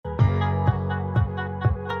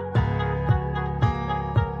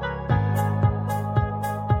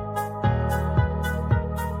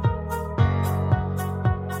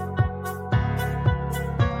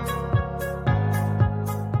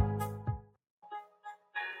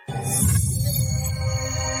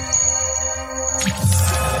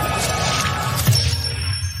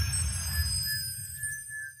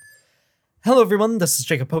Hello everyone, this is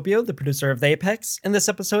Jacob Popio, the producer of The Apex. In this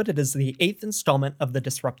episode, it is the 8th installment of the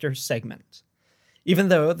Disruptor Segment. Even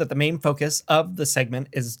though that the main focus of the segment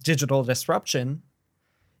is digital disruption,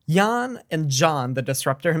 Jan and John, the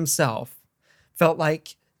disruptor himself, felt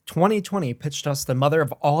like 2020 pitched us the mother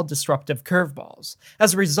of all disruptive curveballs.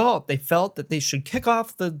 As a result, they felt that they should kick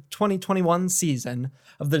off the 2021 season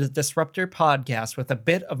of the Disruptor Podcast with a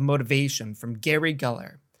bit of motivation from Garry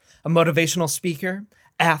Guller, a motivational speaker,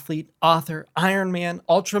 athlete, author, Ironman,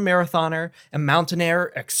 ultramarathoner, and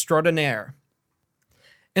Mountaineer Extronar.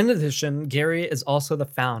 In addition, Garry is also the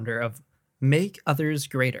founder of Make Others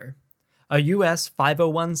Greater, a U.S.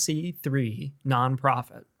 501c3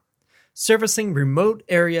 nonprofit, servicing remote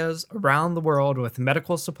areas around the world with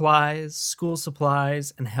medical supplies, school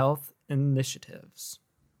supplies, and health initiatives.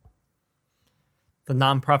 The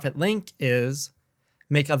nonprofit link is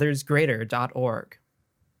makeothersgreater.org.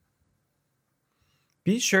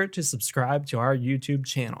 Be sure to subscribe to our YouTube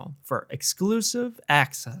channel for exclusive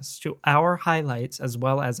access to our highlights as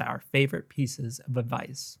well as our favorite pieces of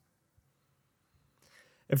advice.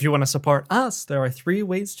 If you want to support us, there are 3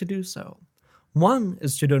 ways to do so. One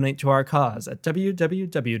is to donate to our cause at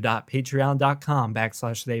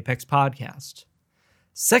www.patreon.com/theapexpodcast.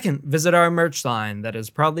 Second, visit our merch line that is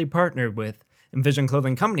proudly partnered with Envision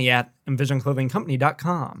Clothing Company at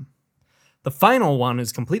envisionclothingcompany.com. The final one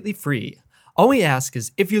is completely free. All we ask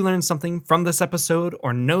is if you learned something from this episode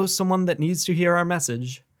or know someone that needs to hear our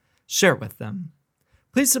message, share it with them.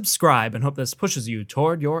 Please subscribe and hope this pushes you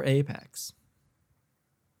toward your apex.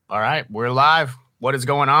 All right, we're live. What is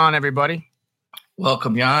going on, everybody?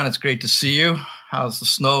 Welcome, Jan. It's great to see you. How's the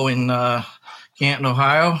snow in Canton,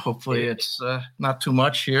 Ohio? Hopefully it's not too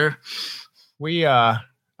much here. I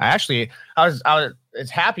was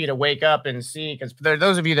happy to wake up and see, because for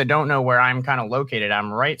those of you that don't know where I'm kind of located, I'm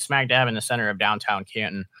right smack dab in the center of downtown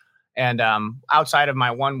Canton. And outside of my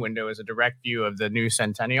one window is a direct view of the new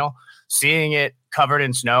Centennial. Seeing it covered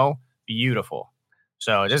in snow, beautiful.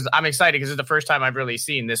 So I'm excited because it's the first time I've really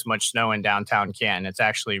seen this much snow in downtown Canton. It's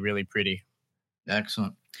actually really pretty.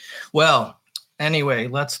 Excellent. Well, anyway,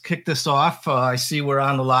 let's kick this off. I see we're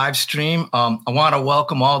on the live stream. I want to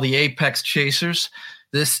welcome all the Apex Chasers.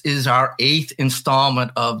 This is our 8th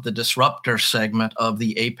installment of the Disruptor segment of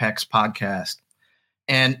the Apex Podcast.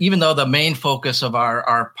 And even though the main focus of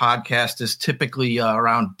our podcast is typically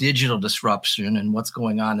around digital disruption and what's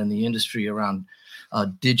going on in the industry around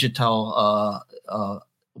digital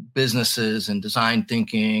businesses and design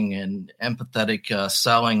thinking and empathetic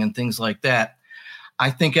selling and things like that,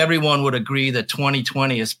 I think everyone would agree that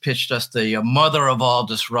 2020 has pitched us the mother of all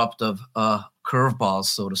disruptive curveballs,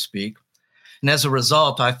 so to speak. And as a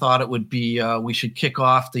result, I thought it would be we should kick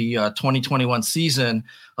off the 2021 season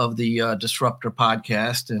of the Disruptor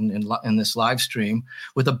Podcast in this live stream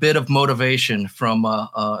with a bit of motivation from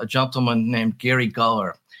a gentleman named Garry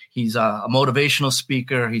Guller. He's a motivational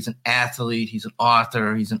speaker. He's an athlete. He's an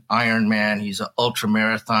author. He's an Ironman. He's an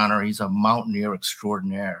ultramarathoner. He's a Mountaineer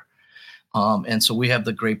Extronar. And so we have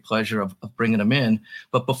the great pleasure of bringing him in.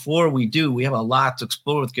 But before we do, we have a lot to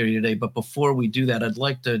explore with Garry today. But before we do that, I'd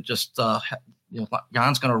like to just,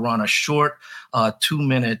 Jan's going to run a short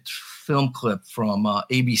 2-minute film clip from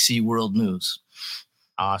ABC World News.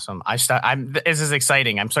 Awesome. This is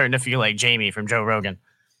exciting. I'm starting to feel like Jamie from Joe Rogan.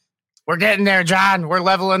 We're getting there, John. We're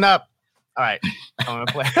leveling up. All right. I'm going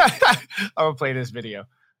to play this video.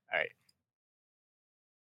 All right.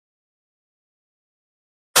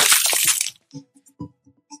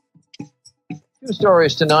 Two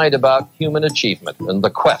stories tonight about human achievement and the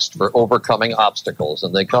quest for overcoming obstacles,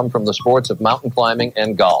 and they come from the sports of mountain climbing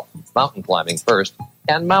and golf. Mountain climbing first,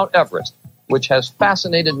 and Mount Everest, which has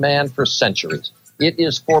fascinated man for centuries. It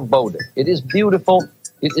is foreboding. It is beautiful.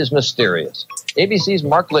 It is mysterious. ABC's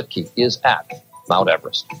Mark Litke is at Mount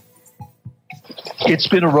Everest. It's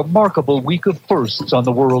been a remarkable week of firsts on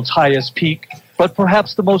the world's highest peak, but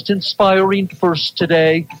perhaps the most inspiring first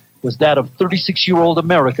today was that of 36-year-old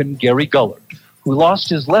American Garry Guller, who lost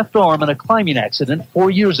his left arm in a climbing accident 4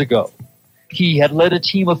 years ago. He had led a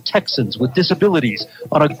team of Texans with disabilities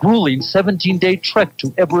on a grueling 17-day trek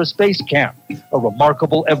to Everest Base Camp, a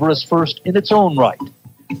remarkable Everest first in its own right.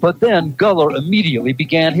 But then Guller immediately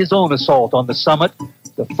began his own assault on the summit,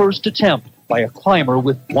 the first attempt by a climber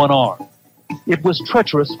with one arm. It was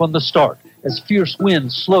treacherous from the start, as fierce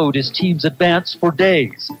winds slowed his team's advance for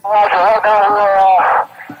days.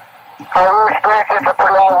 We're experiencing some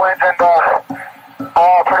pretty long winds and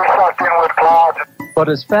pretty sucked in with clouds. But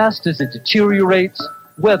as fast as it deteriorates,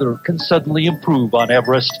 weather can suddenly improve on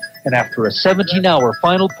Everest, and after a 17-hour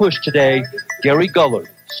final push today, Garry Guller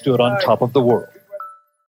stood on top of the world.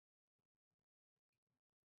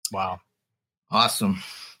 Wow. Awesome.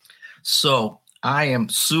 So I am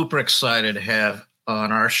super excited to have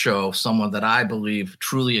on our show someone that I believe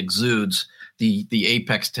truly exudes the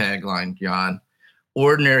Apex tagline, John.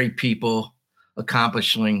 Ordinary people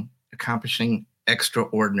accomplishing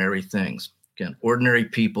extraordinary things. Again, ordinary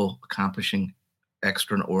people accomplishing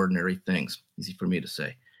extraordinary things. Easy for me to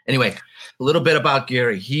say. Anyway, a little bit about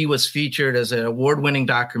Garry. He was featured as an award-winning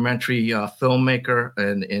documentary filmmaker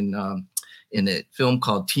in a film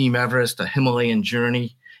called Team Everest, A Himalayan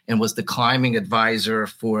Journey, and was the climbing advisor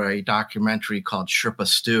for a documentary called Sherpa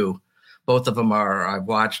Stew. Both of them I've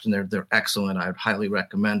watched, and they're excellent. I'd highly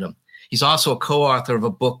recommend them. He's also a co-author of a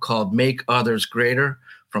book called Make Others Greater,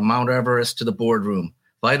 From Mount Everest to the Boardroom,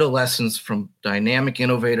 Vital Lessons from Dynamic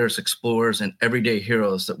Innovators, Explorers, and Everyday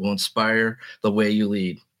Heroes that will inspire the way you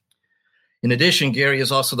lead. In addition, Garry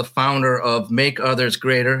is also the founder of Make Others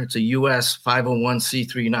Greater. It's a U.S.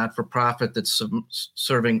 501c3 not-for-profit that's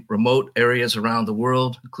serving remote areas around the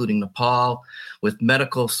world, including Nepal, with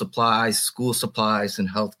medical supplies, school supplies, and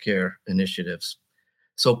healthcare initiatives.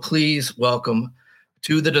 So please welcome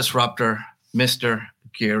to the Disruptor, Mr.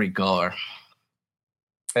 Garry Guller.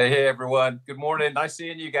 Hey, everyone. Good morning. Nice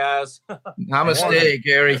seeing you guys. Namaste,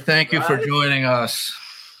 Garry. Thank you for joining us.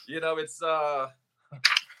 It's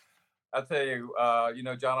I tell you,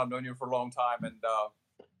 John, I've known you for a long time, and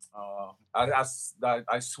I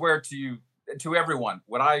swear to you, to everyone,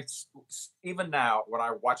 even now, when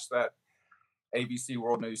I watch that ABC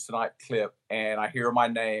World News Tonight clip, and I hear my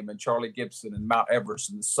name and Charlie Gibson and Mount Everest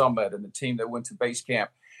and the summit and the team that went to base camp,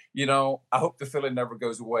 I hope the feeling never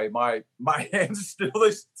goes away. My hands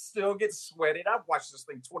still get sweaty. I've watched this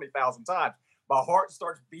thing 20,000 times. My heart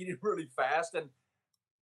starts beating really fast, and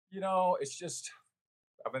it's just.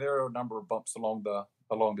 There are a number of bumps along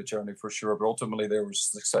the journey for sure, but ultimately there was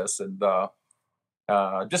success, and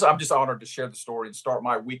I'm just honored to share the story and start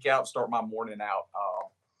my week out, start my morning out,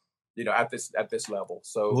 at this level.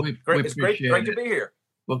 So it's great to be here.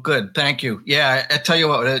 Well, good, thank you. Yeah, I tell you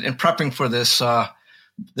what, in prepping for this show,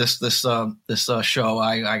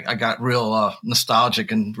 I got real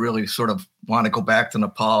nostalgic and really sort of want to go back to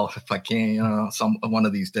Nepal if I can, one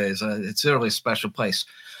of these days. It's a really special place.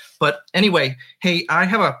 But anyway, hey, I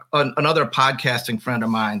have another podcasting friend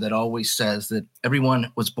of mine that always says that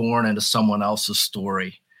everyone was born into someone else's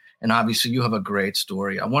story. And obviously you have a great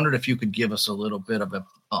story. I wondered if you could give us a little bit of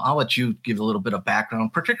I'll let you give a little bit of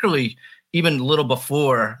background, particularly even a little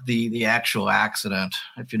before the actual accident,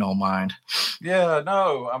 if you don't mind. Yeah,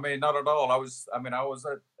 no, not at all. I was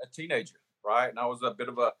a teenager, right? And I was a bit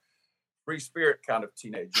of a free spirit kind of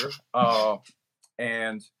teenager.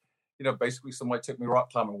 And basically somebody took me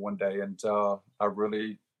rock climbing one day, and I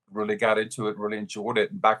really, really got into it, really enjoyed it.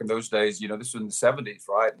 And back in those days, this was in the 70s,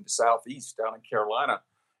 right? In the Southeast down in Carolina.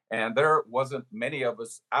 And there wasn't many of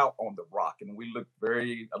us out on the rock. And we looked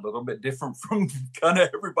a little bit different from kind of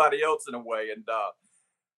everybody else in a way. And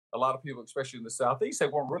a lot of people, especially in the Southeast, they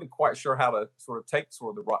weren't really quite sure how to sort of take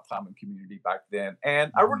sort of the rock climbing community back then.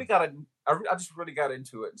 And I just really got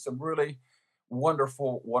into it. And some really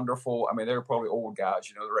wonderful. They were probably old guys,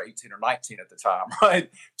 they were 18 or 19 at the time, right?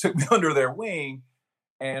 Took me under their wing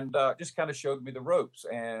and just kind of showed me the ropes,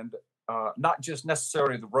 and not just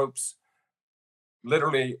necessarily the ropes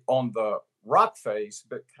literally on the rock face,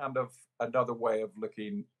 but kind of another way of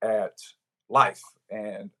looking at life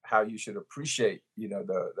and how you should appreciate,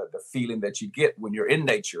 the feeling that you get when you're in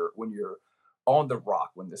nature, when you're on the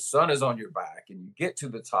rock, when the sun is on your back and you get to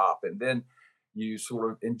the top, and then you sort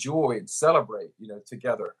of enjoy and celebrate,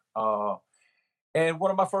 together. And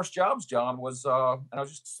one of my first jobs, John, was, and I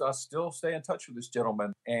still stay in touch with this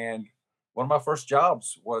gentleman. And one of my first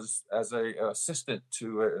jobs was as a assistant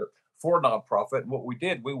for a nonprofit. And what we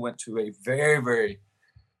did, we went to a very, very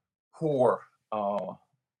poor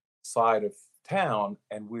side of town,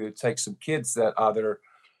 and we would take some kids that either,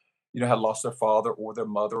 had lost their father or their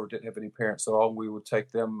mother or didn't have any parents at all. And we would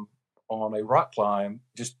take them on a rock climb,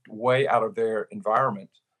 just way out of their environment,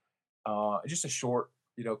 just a short,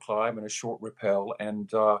 climb and a short rappel.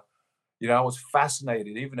 And, I was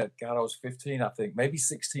fascinated, even I was 15, I think, maybe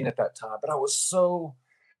 16 at that time, but I was so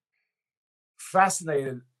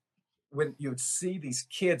fascinated when you would see these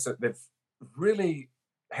kids that really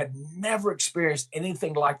had never experienced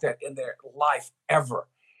anything like that in their life ever.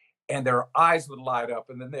 And their eyes would light up,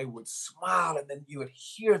 and then they would smile, and then you would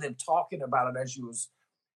hear them talking about it as you was,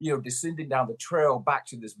 descending down the trail back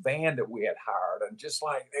to this van that we had hired, and just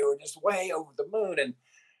like they were just way over the moon. And,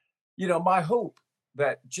 my hope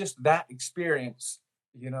that just that experience,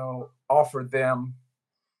 offered them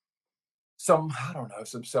some,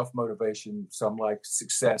 some self-motivation, some like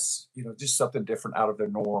success, just something different out of their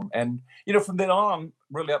norm. And, from then on,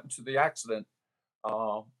 really up to the accident,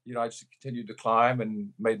 I just continued to climb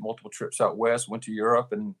and made multiple trips out west, went to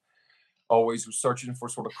Europe, and always was searching for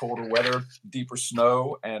sort of colder weather, deeper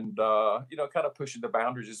snow, and, kind of pushing the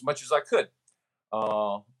boundaries as much as I could.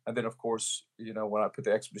 And then, of course, when I put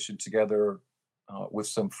the expedition together with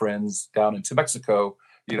some friends down into Mexico,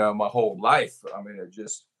 my whole life,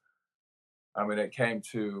 it came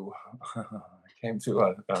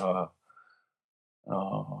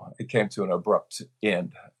to an abrupt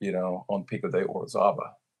end, on Pico de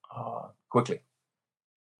Orizaba, quickly.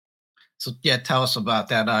 So yeah, tell us about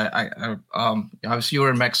that. Obviously you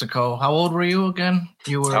were in Mexico. How old were you again? I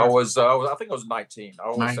think I was 19. I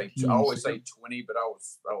always say 20, but I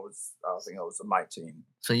think I was 19.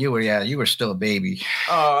 So you were still a baby.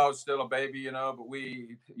 I was still a baby, but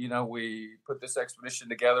we put this expedition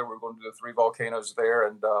together. We were going to do the 3 volcanoes there,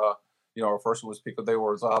 and our first one was Pico de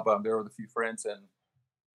Orizaba. I'm there with a few friends, and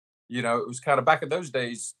it was kind of back in those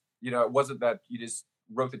days. It wasn't that you just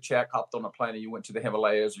wrote the check, hopped on a plane, and you went to the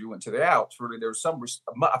Himalayas or you went to the Alps. Really, there was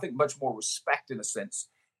I think much more respect in a sense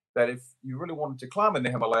that if you really wanted to climb in the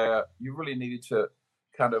Himalaya, you really needed to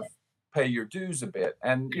kind of pay your dues a bit.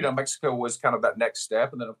 And, Mexico was kind of that next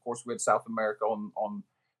step. And then, of course, we had South America on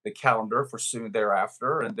the calendar for soon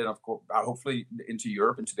thereafter. And then, of course, hopefully into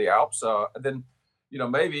Europe, into the Alps. And then,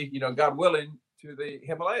 maybe, God willing, to the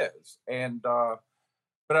Himalayas. And, but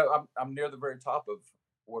I'm near the very top of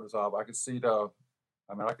Orizaba. I could see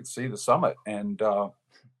the summit, and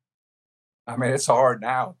it's hard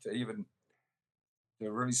now to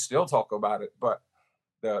really still talk about it. But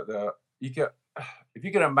if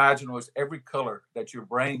you can imagine, was every color that your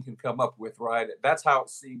brain can come up with, right? That's how it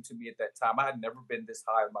seemed to me at that time. I had never been this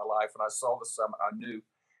high in my life, and I saw the summit. I knew,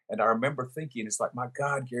 and I remember thinking, it's like, my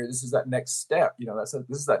God, Gary, this is that next step.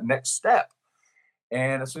 This is that next step.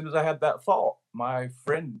 And as soon as I had that thought, my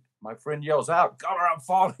friend yells out, "Guller, I'm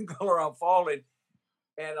falling! Guller, I'm falling!"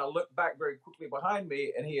 And I looked back very quickly behind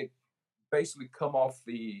me, and he had basically come off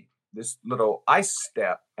this little ice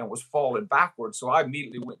step and was falling backwards. So I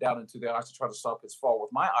immediately went down into the ice to try to stop his fall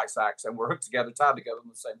with my ice axe, and we're hooked together, tied together on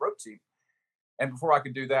the same rope team. And before I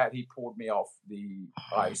could do that, he pulled me off the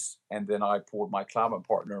ice, and then I pulled my climbing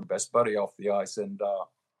partner and best buddy off the ice. And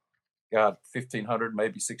 1,500,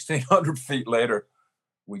 maybe 1,600 feet later,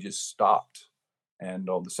 we just stopped. And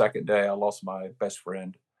on the second day, I lost my best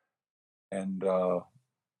friend. And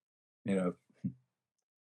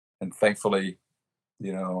and thankfully,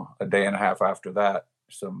 a day and a half after that,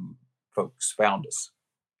 some folks found us.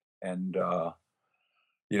 And, my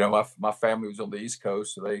family was on the East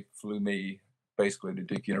Coast, so they flew me basically to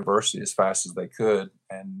Duke University as fast as they could.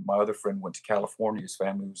 And my other friend went to California. His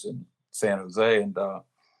family was in San Jose. And,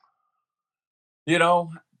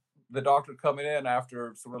 the doctor coming in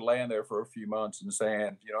after sort of laying there for a few months and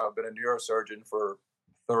saying, I've been a neurosurgeon for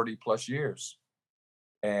 30 plus years.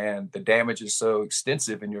 And the damage is so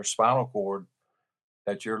extensive in your spinal cord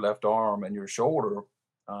that your left arm and your shoulder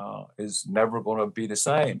is never going to be the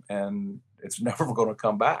same, and it's never going to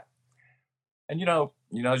come back. And,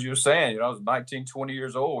 as you were saying, I was 19, 20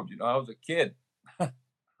 years old. I was a kid. I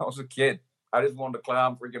just wanted to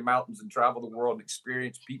climb freaking mountains and travel the world and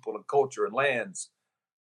experience people and culture and lands.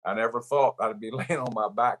 I never thought I'd be laying on my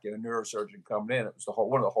back and a neurosurgeon coming in. It was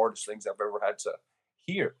one of the hardest things I've ever had to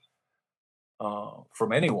hear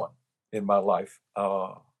from anyone in my life.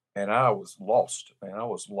 And I was lost, man. I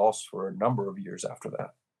was lost for a number of years after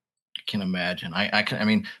that. I can imagine. I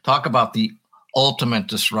mean, talk about the ultimate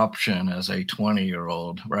disruption as a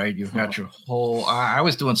 20-year-old, right? You've got your whole, I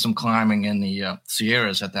was doing some climbing in the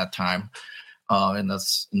Sierras at that time, in the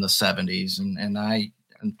 70s. And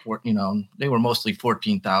they were mostly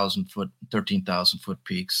 14,000 foot, 13,000 foot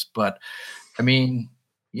peaks. But I mean,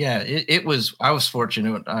 yeah, I was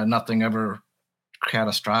fortunate. Nothing ever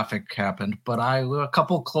catastrophic happened, but a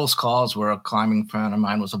couple close calls where a climbing friend of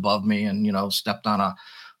mine was above me and, stepped on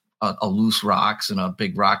a loose rocks, and a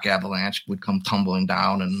big rock avalanche would come tumbling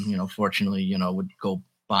down, and, fortunately, would go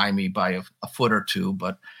by me by a foot or two.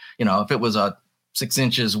 But, if it was 6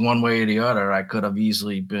 inches one way or the other, I could have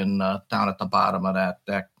easily been down at the bottom of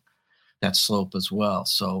that slope as well.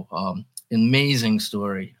 So, amazing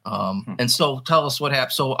story. And so tell us what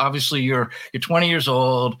happened. So obviously you're 20 years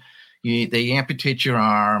old. They amputate your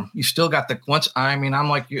arm. You still got I'm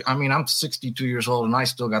like you. I'm 62 years old, and I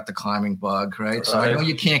still got the climbing bug, right? So I know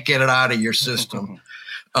you can't get it out of your system.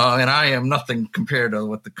 And I am nothing compared to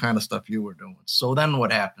what the kind of stuff you were doing. So then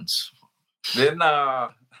what happens? Then, like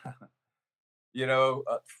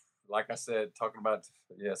I said, talking about,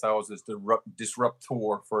 yes, I was this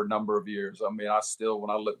disruptor for a number of years. I mean, I still, when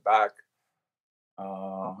I look back,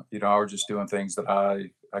 I was just doing things that I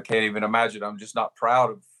can't even imagine. I'm just not proud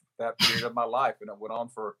of that period of my life. And it went on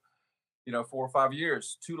for, 4 or 5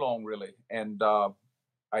 years, too long, really. And I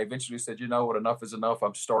eventually said, you know what, enough is enough.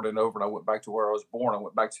 I'm starting over. And I went back to where I was born. I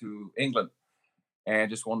went back to England and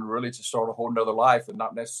just wanted really to start a whole nother life, and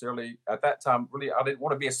not necessarily at that time, really, I didn't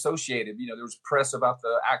want to be associated. There was press about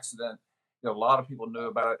the accident. A lot of people knew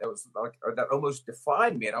about it. It was like, that almost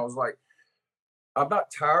defined me. And I was like, I'm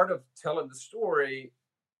not tired of telling the story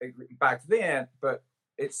back then, but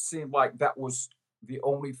it seemed like that was the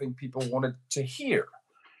only thing people wanted to hear.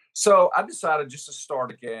 So I decided just to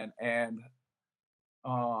start again. And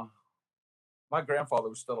my grandfather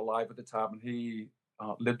was still alive at the time, and he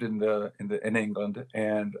lived in England.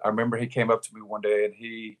 And I remember he came up to me one day, and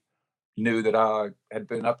he knew that I had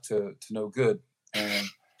been up to no good. And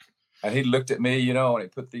he looked at me, and he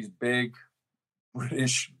put these big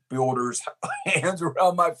British builder's hands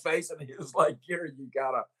around my face, and he was like, Garry, you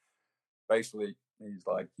gotta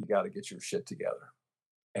get your shit together.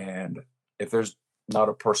 And if there's not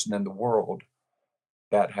a person in the world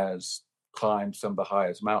that has climbed some of the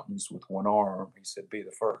highest mountains with one arm, he said, be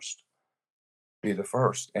the first.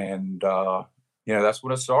 And that's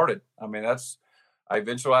when it started. I mean, I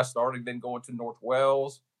started then going to North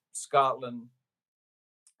Wales, Scotland,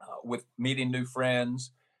 with meeting new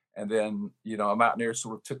friends. And then, a Mountaineer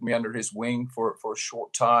sort of took me under his wing for a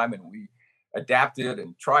short time, and we adapted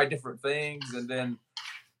and tried different things. And then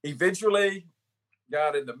eventually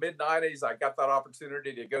got in the mid-90s, I got that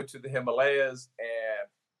opportunity to go to the Himalayas,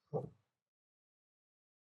 and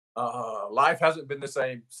life hasn't been the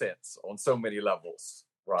same since on so many levels,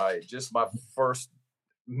 right? Just my first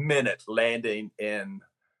minute landing in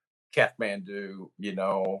Kathmandu,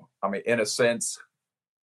 in a sense,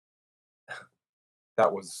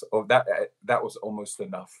 that was almost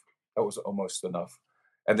enough. That was almost enough.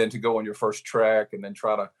 And then to go on your first trek and then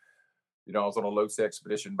try to, I was on a Lhotse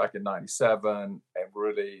expedition back in 97 and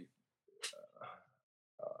really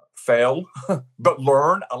fail, but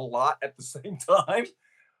learn a lot at the same time,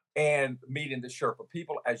 and meeting the Sherpa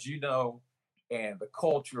people, as you know, and the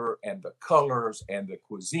culture and the colors and the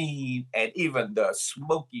cuisine and even the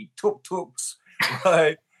smoky tuk-tuks,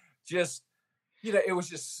 right? Just, it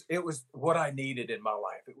was what I needed in my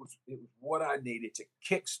life. It was what I needed to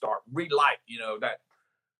kickstart, relight,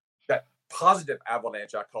 that positive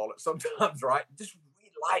avalanche, I call it sometimes, right? Just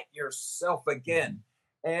relight yourself again.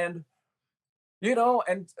 And,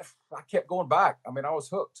 and I kept going back. I mean, I was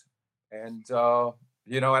hooked. And,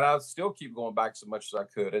 and I still keep going back so much as I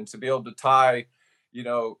could. And to be able to tie,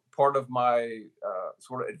 part of my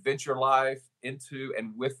sort of adventure life into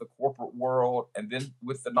and with the corporate world, and then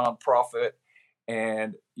with the nonprofit,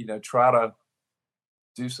 and, try to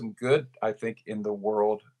do some good, I think, in the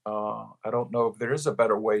world. I don't know if there is a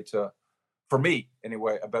better way for me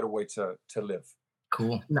anyway, a better way to live.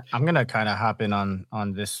 Cool. I'm going to kind of hop in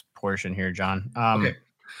on this portion here, John. Okay.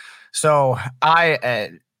 So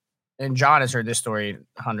and John has heard this story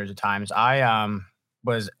hundreds of times. I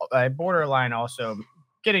was borderline also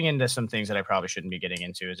getting into some things that I probably shouldn't be getting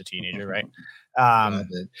into as a teenager, right?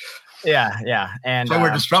 Yeah. And so we're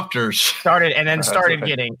disruptors.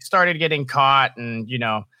 Started getting caught, and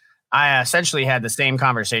I essentially had the same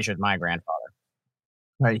conversation with my grandfather.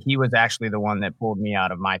 Right, he was actually the one that pulled me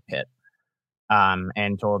out of my pit,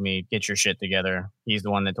 and told me, "Get your shit together." He's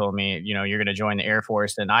the one that told me, you're going to join the Air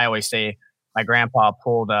Force. And I always say my grandpa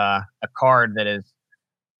pulled a card that is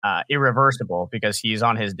irreversible, because he's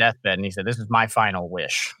on his deathbed, and he said, "This is my final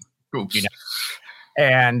wish." Oops.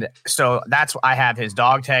 And so I have his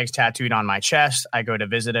dog tags tattooed on my chest. I go to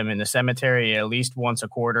visit him in the cemetery at least once a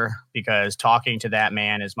quarter, because talking to that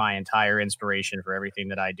man is my entire inspiration for everything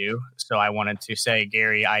that I do. So I wanted to say,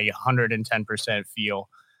 Garry, I 110% feel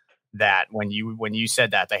that when you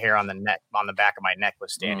said that, the hair on the back of my neck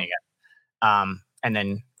was standing up. And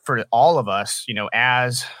then for all of us,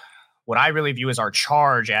 as what I really view as our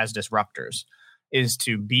charge as disruptors is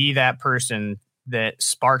to be that person that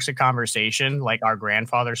sparks a conversation like our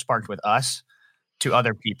grandfather sparked with us to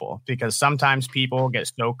other people. Because sometimes people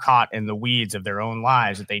get so caught in the weeds of their own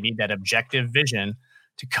lives that they need that objective vision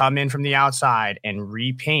to come in from the outside and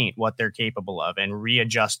repaint what they're capable of and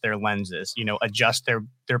readjust their lenses, adjust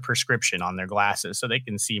their prescription on their glasses so they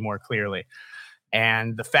can see more clearly.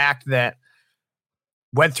 And the fact that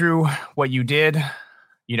went through what you did,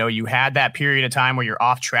 you had that period of time where you're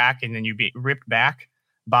off track, and then you be ripped back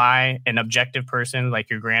by an objective person like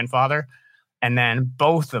your grandfather. And then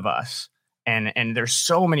both of us, and there's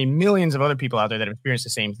so many millions of other people out there that have experienced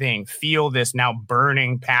the same thing, feel this now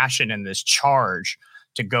burning passion and this charge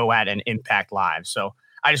to go at and impact lives. So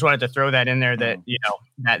I just wanted to throw that in there that,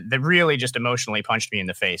 that really just emotionally punched me in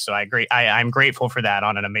the face. So I agree. I'm grateful for that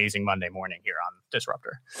on an amazing Monday morning here on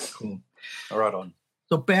Disruptor. Cool. All right, on.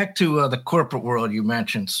 So back to the corporate world you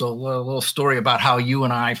mentioned. So a little story about how you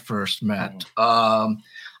and I first met. I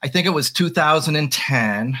think it was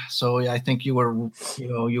 2010. So I think you were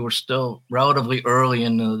still relatively early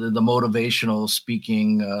in the motivational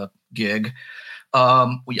speaking gig.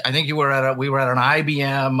 I think we were at an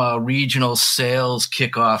IBM regional sales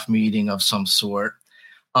kickoff meeting of some sort.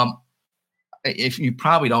 If you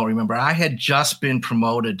probably don't remember, I had just been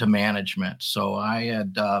promoted to management. So I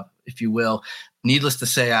had, if you will, needless to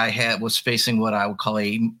say, was facing what I would call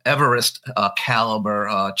a Everest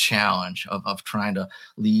caliber challenge of trying to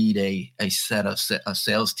lead a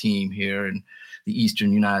sales team here in the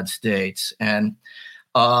Eastern United States. And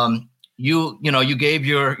you gave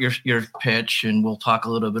your pitch, and we'll talk a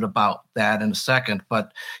little bit about that in a second.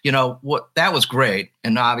 But that was great,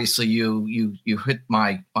 and obviously you hit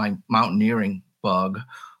my mountaineering bug,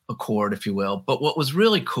 a chord, if you will. But what was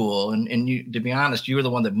really cool, and you, to be honest, you were the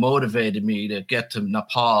one that motivated me to get to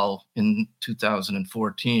Nepal in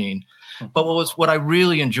 2014. But what I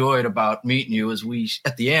really enjoyed about meeting you is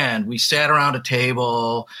at the end we sat around a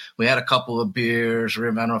table, we had a couple of beers. I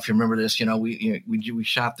don't know if you remember this. We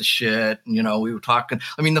shot the shit. We were talking.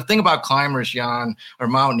 I mean, the thing about climbers, Jan, or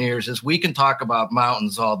mountaineers, is we can talk about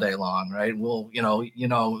mountains all day long, right? Well,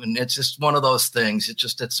 and it's just one of those things.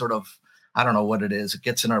 It's sort of, I don't know what it is. It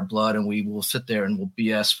gets in our blood, and we will sit there and we'll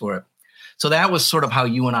BS for it. So that was sort of how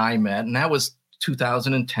you and I met, and that was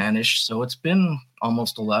 2010-ish. So it's been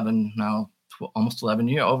almost 11 years,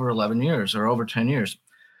 over 11 years or over 10 years.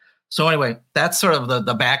 So anyway, that's sort of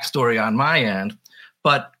the backstory on my end.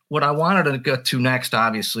 But what I wanted to get to next,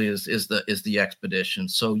 obviously, is the expedition.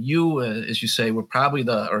 So you, as you say, were probably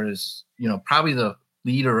the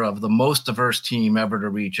leader of the most diverse team ever to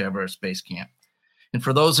reach Everest Base Camp. And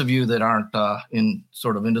for those of you that aren't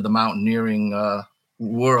into the mountaineering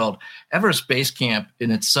world, Everest Base Camp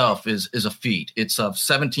in itself is a feat. It's of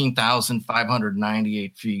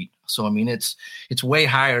 17,598 feet. So, I mean, it's way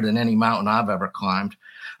higher than any mountain I've ever climbed.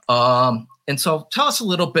 And so tell us a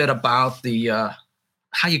little bit about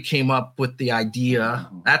how you came up with the idea.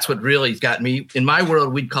 That's what really got me. In my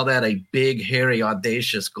world, we'd call that a big, hairy,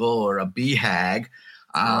 audacious goal, or a BHAG.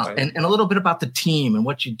 Right. And a little bit about the team and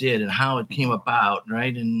what you did and how it came about,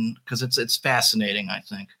 right? And because it's fascinating, I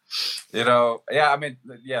think.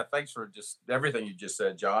 Thanks for just everything you just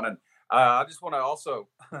said, John. And I just want to also,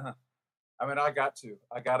 I got to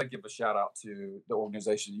give a shout out to the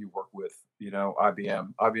organization you work with,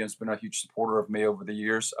 IBM. IBM's been a huge supporter of me over the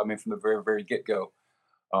years. I mean, from the very, very get-go.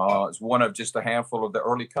 It's one of just a handful of the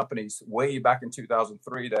early companies way back in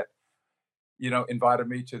 2003 that, invited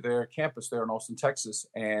me to their campus there in Austin, Texas,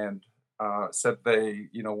 and said they,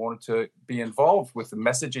 wanted to be involved with the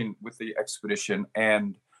messaging with the expedition.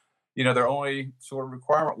 And, their only sort of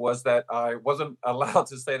requirement was that I wasn't allowed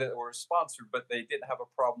to say that they were sponsored, but they didn't have a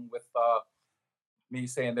problem with me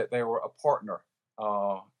saying that they were a partner.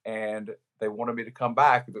 And they wanted me to come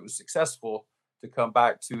back, if it was successful, to come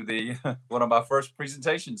back to the one of my first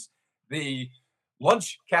presentations, the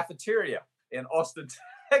lunch cafeteria in Austin,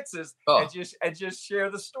 Texas, and just share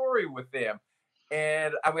the story with them.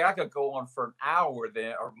 And I mean, I could go on for an hour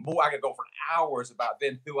then, or more. I could go for hours about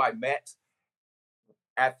then who I met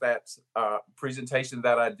at that presentation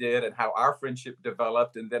that I did, and how our friendship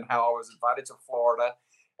developed, and then how I was invited to Florida,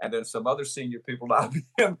 and then some other senior people at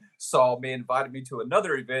IBM saw me, invited me to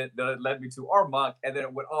another event that led me to our monk, and then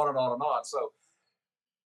it went on and on and on. So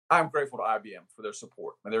I'm grateful to IBM for their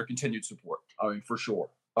support and their continued support. I mean, for sure.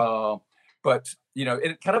 But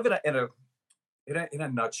it kind of in a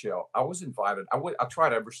nutshell, I was invited. I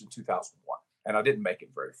tried Everest in 2001, and I didn't make it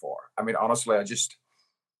very far. I mean, honestly,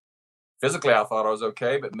 physically I thought I was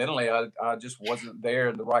okay, but mentally I just wasn't there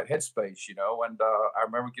in the right headspace, And I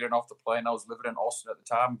remember getting off the plane. I was living in Austin at the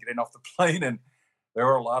time, getting off the plane, and there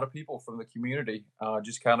were a lot of people from the community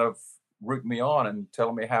just kind of rooting me on and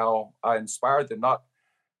telling me how I inspired them, not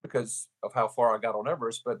because of how far I got on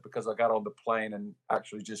Everest, but because I got on the plane and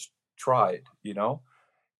actually just tried,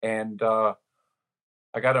 and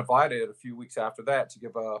I got invited a few weeks after that to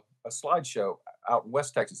give a slideshow out in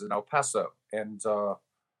West Texas in El Paso. And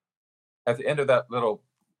at the end of that little,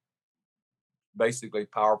 basically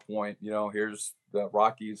PowerPoint, here's the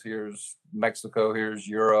Rockies, here's Mexico, here's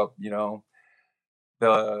Europe,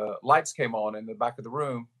 the lights came on in the back of the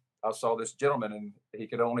room. I saw this gentleman, and he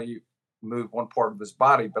could only move one part of his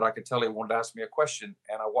body, but I could tell he wanted to ask me a question.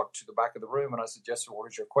 And I walked to the back of the room and I said, "Yes, sir, what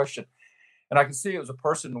is your question?" And I could see it was a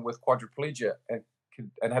person with quadriplegia and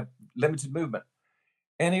had limited movement.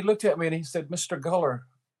 And he looked at me and he said, "Mr. Guller,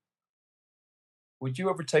 would you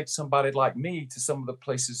ever take somebody like me to some of the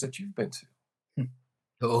places that you've been to?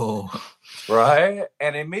 Oh, Right.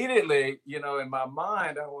 And immediately, in my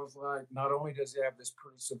mind, I was like, not only does he have this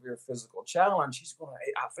pretty severe physical challenge,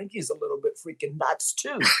 I think he's a little bit freaking nuts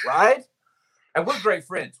too. Right. And we're great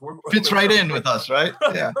friends. Fits right in with us, right?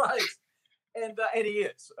 Yeah. Right. And he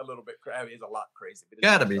is a little bit crazy. He's a lot crazy. But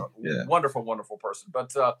Gotta be. Yeah. Wonderful, wonderful person.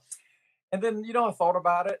 But, and then, I thought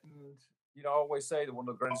about it, and, I always say that one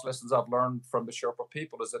of the greatest lessons I've learned from the Sherpa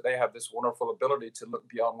people is that they have this wonderful ability to look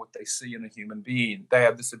beyond what they see in a human being. They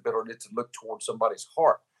have this ability to look towards somebody's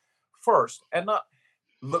heart first, and not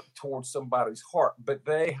look towards somebody's heart, but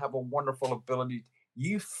they have a wonderful ability.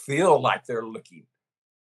 You feel like they're looking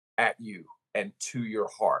at you and to your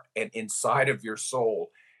heart and inside of your soul.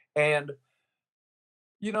 And,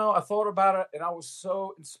 I thought about it, and I was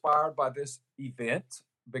so inspired by this event,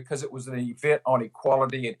 because it was an event on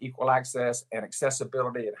equality and equal access and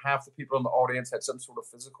accessibility, and half the people in the audience had some sort of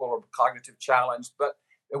physical or cognitive challenge. But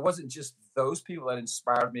it wasn't just those people that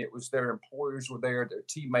inspired me. It was their employers were there, their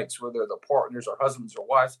teammates were there, their partners or husbands or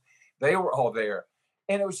wives. They were all there.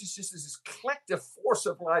 And it was just this collective force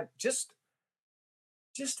of like just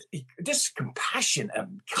compassion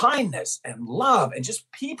and kindness and love, and just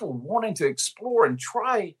people wanting to explore and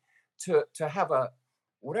try to have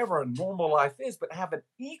whatever a normal life is, but have an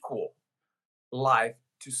equal life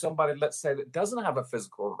to somebody, let's say, that doesn't have a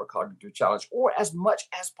physical or cognitive challenge, or as much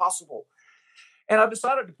as possible. And I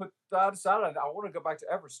decided I want to go back to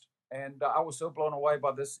Everest. And I was so blown away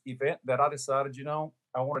by this event that I decided,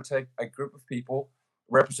 I want to take a group of people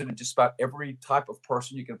representing just about every type of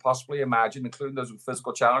person you can possibly imagine, including those with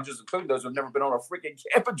physical challenges, including those who've never been on a freaking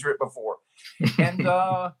camping trip before. And,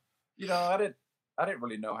 I didn't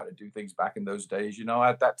really know how to do things back in those days.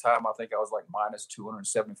 At that time, I think I was like minus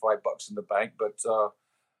 $275 in the bank. But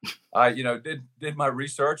I, did my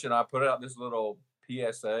research, and I put out this little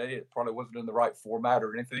PSA. It probably wasn't in the right format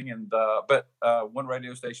or anything. And but one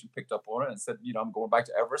radio station picked up on it and said, I'm going back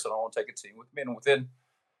to Everest, and I want to take a team with me. And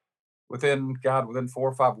within 4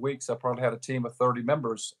 or 5 weeks, I probably had a team of 30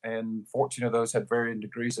 members, and 14 of those had varying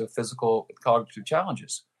degrees of physical and cognitive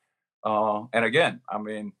challenges. And again,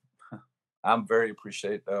 I'm very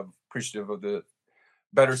appreciative of the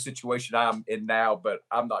better situation I'm in now, but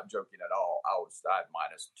I'm not joking at all. I had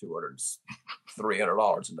minus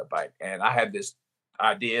 $300 in the bank, and I had this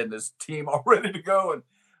idea and this team all ready to go, and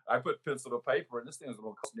I put pencil to paper, and this thing was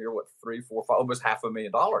going to cost near $3, $4, $5, almost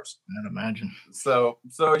 $500,000. I'd imagine. So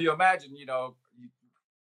you imagine,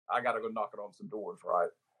 I got to go knocking on some doors, right?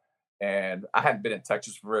 And I hadn't been in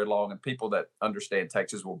Texas for very long, and people that understand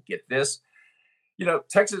Texas will get this.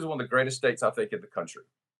 Texas is one of the greatest states, I think, in the country,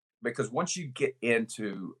 because once you get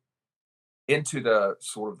into the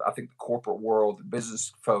sort of, I think, the corporate world, the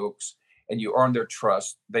business folks, and you earn their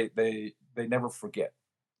trust, they never forget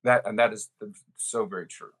that. And that is so very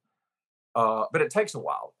true. But it takes a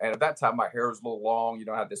while. And at that time, my hair was a little long.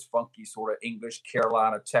 I had this funky sort of English,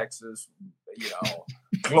 Carolina, Texas,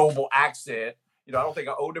 global accent. I don't think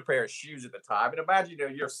I owned a pair of shoes at the time. And imagine,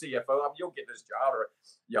 you're a CFO. You'll get this job, or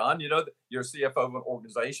Jan, you're a CFO of an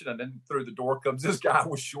organization, and then through the door comes this guy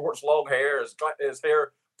with shorts, long hair, his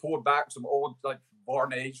hair pulled back, some old like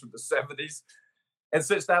Varnage from the 70s, and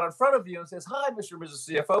sits down in front of you and says, "Hi, Mr. and Mrs.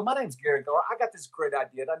 CFO. My name's Garry Guller. I got this great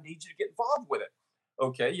idea, and I need you to get involved with it."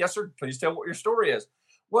 "Okay, yes, sir. Please tell what your story is."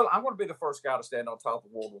 "Well, I'm going to be the first guy to stand on top of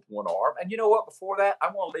the world with one arm. And you know what? Before that,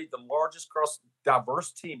 I'm going to lead the largest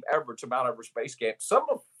diverse team ever to Mount Everest Base Camp. Some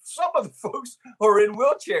of the folks are in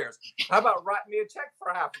wheelchairs. How about writing me a check for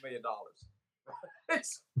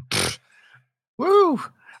 $500,000? Woo!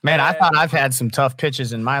 Man, I thought I've had some tough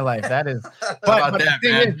pitches in my life. That is, but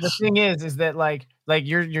the thing is that like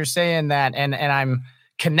you're saying that, and I'm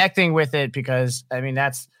connecting with it because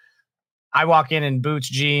I walk in boots,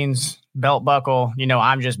 jeans, belt buckle,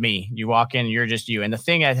 I'm just me. You walk in, you're just you. And the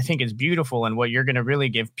thing I think is beautiful, and what you're going to really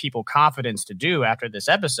give people confidence to do after this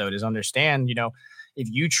episode, is understand, if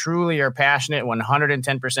you truly are passionate,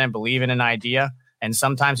 110% believe in an idea, and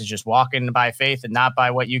sometimes it's just walking by faith and not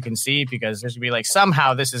by what you can see, because there's going to be like,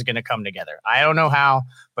 somehow this is going to come together. I don't know how,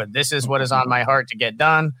 but this is what is on my heart to get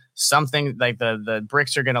done. Something like the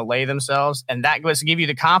bricks are going to lay themselves. And that was to give you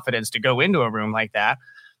the confidence to go into a room like that.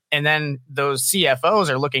 And then those CFOs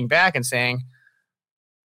are looking back and saying,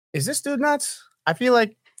 "Is this dude nuts? I feel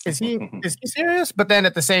like, is he serious?" But then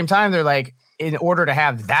at the same time, they're like, in order to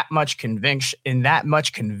have that much conviction,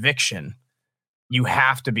 you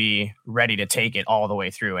have to be ready to take it all the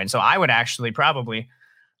way through. And so I would actually probably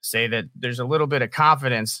say that there's a little bit of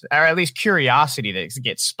confidence, or at least curiosity, that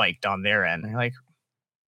gets spiked on their end. They're like,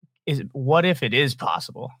 what if it is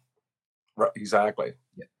possible? Right, exactly.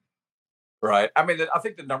 Yeah. Right. I mean, I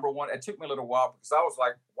think the number one, it took me a little while because I was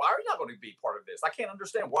like, why are you not going to be part of this? I can't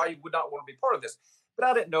understand why you would not want to be part of this. But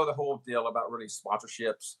I didn't know the whole deal about really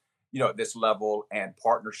sponsorships, at this level and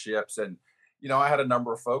partnerships. And, I had a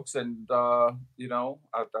number of folks and, I've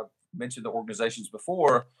mentioned the organizations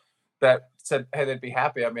before that said, hey, they'd be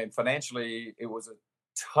happy. I mean, financially, it was a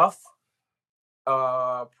tough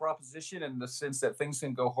proposition in the sense that things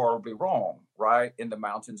can go horribly wrong, right? In the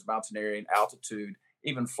mountains, mountaineering, altitude,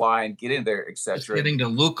 even flying, getting there, etc. Getting to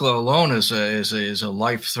Lukla alone is a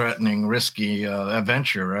life-threatening, risky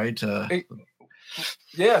adventure, right?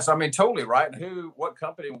 Yes, I mean, totally right. And what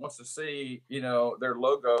company wants to see, their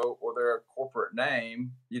logo or their corporate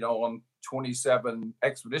name, on 27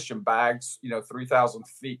 expedition bags, 3,000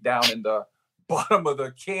 feet down in the bottom of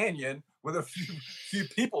the canyon with a few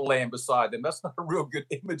people laying beside them? That's not a real good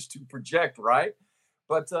image to project, right?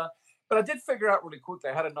 But I did figure out really quickly.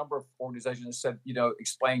 I had a number of organizations that said,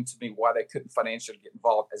 explain to me why they couldn't financially get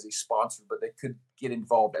involved as a sponsor, but they could get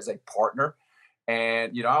involved as a partner.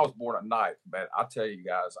 And, I was born at night, but I'll tell you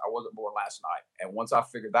guys, I wasn't born last night. And once I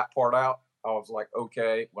figured that part out, I was like,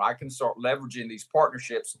 okay, well, I can start leveraging these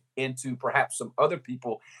partnerships into perhaps some other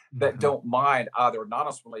people that don't mind either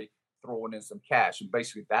anonymously throwing in some cash. And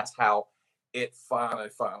basically that's how it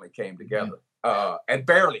finally came together. And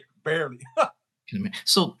barely.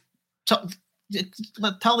 So tell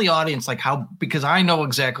the audience how, because I know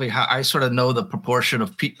exactly how, I sort of know the proportion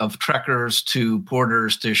of trekkers to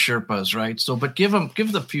porters to Sherpas, right? So, but give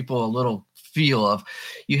the people a little feel of,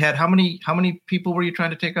 you had how many people were you trying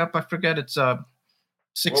to take up? I forget. It's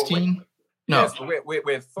 16. No, yes, we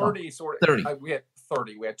had 30 sort of. 30. We had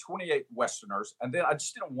 30. We had 28 Westerners, and then I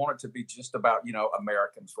just didn't want it to be just about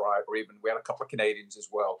Americans, right? Or even we had a couple of Canadians as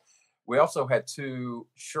well. We also had 2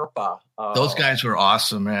 Sherpa. Those guys were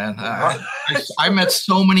awesome, man. I met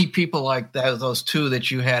so many people like that. Those 2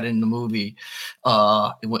 that you had in the movie.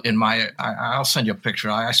 I'll send you a picture.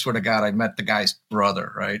 I swear to God, I met the guy's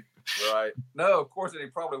brother, right? Right. No, of course, and he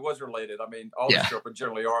probably was related. I mean, all the Sherpa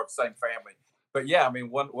generally are the same family. But yeah, I mean,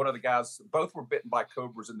 one of the guys, both were bitten by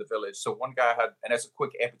cobras in the village. So one guy had, and that's a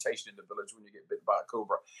quick amputation in the village when you get bitten by a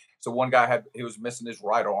cobra. So one guy he was missing his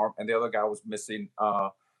right arm, and the other guy was missing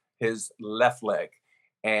his left leg.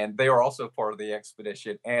 And they were also part of the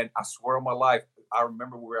expedition. And I swear on my life, I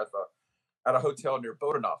remember we were at a hotel near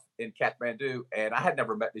Bodanov in Kathmandu, and I had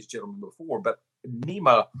never met these gentlemen before, but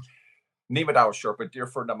Nima Dawa Sherpa, a dear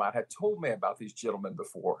friend of mine, had told me about these gentlemen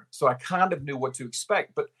before. So I kind of knew what to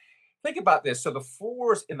expect. But think about this. So the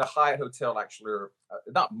floors in the Hyatt Hotel actually are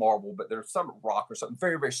not marble, but there's some rock or something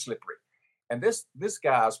very, very slippery. And this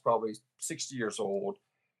guy is probably 60 years old.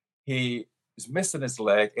 He is missing his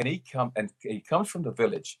leg, and he comes from the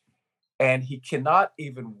village, and he cannot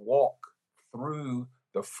even walk through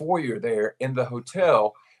the foyer there in the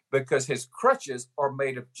hotel because his crutches are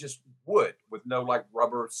made of just wood with no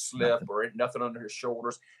rubber slip or nothing under his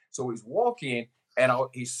shoulders. So he's walking and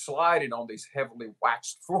he's sliding on these heavily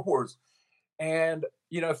waxed floors. And,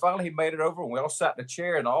 finally he made it over, and we all sat in a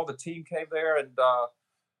chair, and all the team came there, and,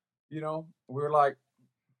 we were like,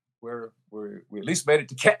 we at least made it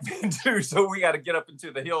to Kathmandu, so we got to get up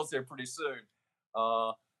into the hills there pretty soon.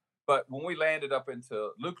 But when we landed up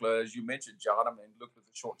into Lukla, as you mentioned, John, I mean, Lukla's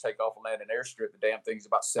a short takeoff and landing airstrip. The damn thing's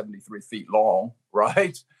about 73 feet long,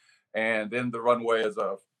 right? And then the runway is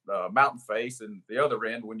a mountain face, and the other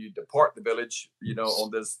end, when you depart the village,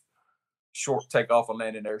 on this short takeoff and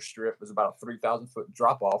landing airstrip, is about a 3,000-foot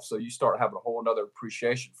drop off. So you start having a whole other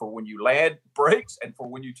appreciation for when you land brakes and for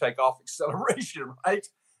when you take off acceleration, right?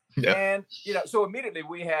 Yeah. And so immediately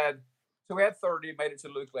we had 30, made it to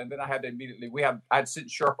Lukla, and then I had sent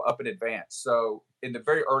Sherpa up in advance. So in the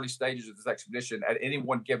very early stages of this expedition, at any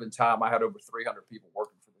one given time, I had over 300 people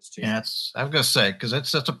working for this team. Yeah, I was gonna say, because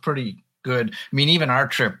that's a pretty good. I mean, even our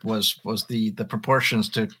trip was the proportions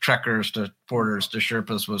to trekkers, to porters, to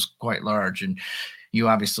Sherpas was quite large, and you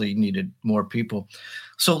obviously needed more people.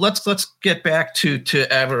 So let's get back to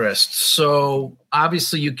Everest. So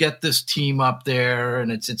obviously you get this team up there, and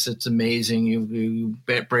it's amazing. You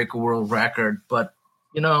break a world record, but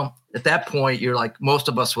at that point you're like, most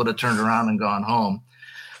of us would have turned around and gone home.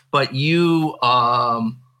 But you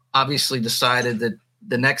obviously decided that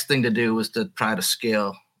the next thing to do was to try to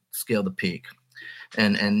scale the peak.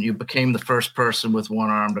 And you became the first person with one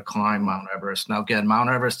arm to climb Mount Everest. Now, again, Mount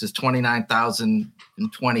Everest is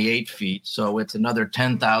 29,028 feet, so it's another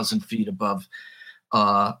 10,000 feet above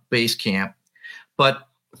base camp. But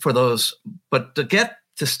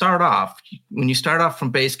to start off, when you start off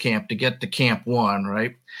from base camp to get to Camp 1,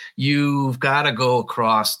 right, you've got to go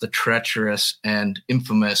across the treacherous and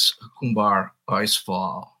infamous Humbar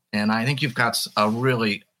Icefall. And I think you've got a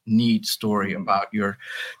really neat story about your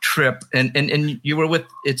trip. And you were with,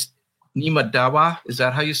 it's Nima Dawa. Is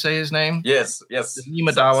that how you say his name? Yes. Nima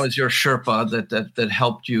Dawa is your Sherpa that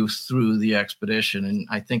helped you through the expedition. And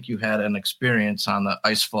I think you had an experience on the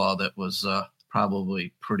ice fall that was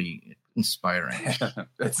probably pretty inspiring.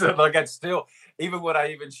 It's like I still, even when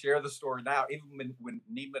I even share the story now, even when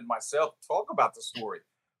Nima and myself talk about the story,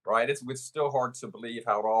 right? It's still hard to believe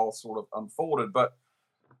how it all sort of unfolded. But,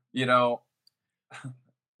 you know,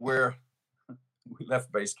 we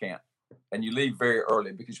left base camp, and you leave very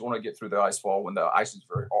early because you want to get through the ice fall when the ice is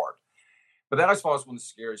very hard. But that ice fall is one of the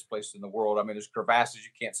scariest places in the world. I mean, there's crevasses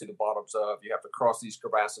you can't see the bottoms of. You have to cross these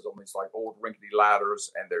crevasses on these like old rickety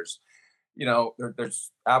ladders, and there's, you know,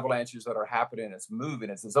 there's avalanches that are happening. It's moving.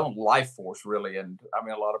 It's its own life force, really. And I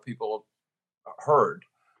mean, a lot of people heard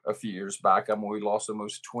a few years back, I mean, we lost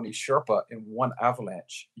almost 20 Sherpa in one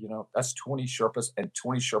avalanche. You know, that's 20 Sherpas and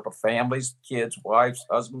 20 Sherpa families, kids, wives,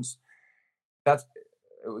 husbands.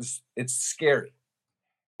 It's scary.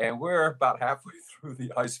 And we're about halfway through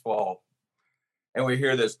the ice fall, and we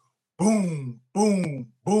hear this boom,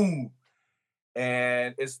 boom, boom.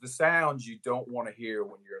 And it's the sounds you don't want to hear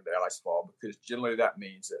when you're in the ice fall, because generally that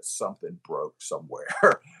means that something broke somewhere,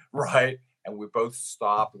 right? And we both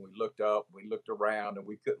stopped and we looked up, we looked around, and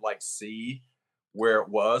we could like see where it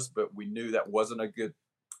was, but we knew that wasn't a good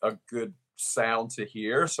sound to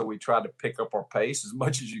hear. So we tried to pick up our pace as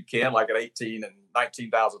much as you can, like at 18 and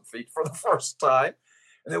 19,000 feet for the first time.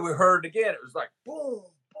 And then we heard it again. It was like boom,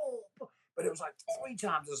 boom, boom. But it was like 3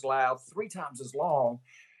 times as loud, 3 times as long.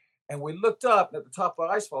 And we looked up, and at the top of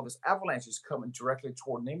the ice fall, this avalanche is coming directly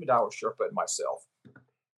toward Nemadawa Sherpa and myself.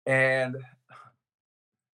 And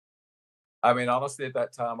I mean, honestly, at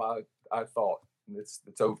that time, I thought it's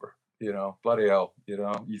over. You know, bloody hell. You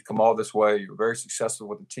know, you've come all this way. You're very successful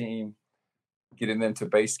with the team, getting into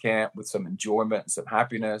base camp with some enjoyment and some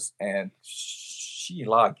happiness. And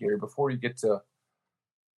Gary, before you get to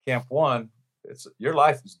Camp 1, your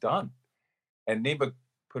life is done. And Nima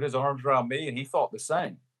put his arms around me, and he thought the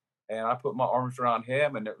same. And I put my arms around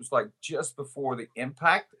him, and it was like just before the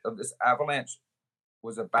impact of this avalanche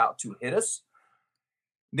was about to hit us,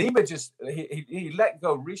 Nima just, he let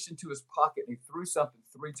go, reached into his pocket, and he threw something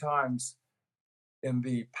 3 times in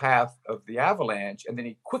the path of the avalanche. And then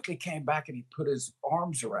he quickly came back and he put his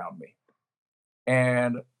arms around me.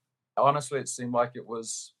 And honestly, it seemed like a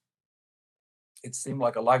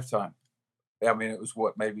lifetime. I mean, it was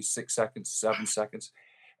maybe 6 seconds, 7 seconds.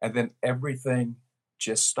 And then everything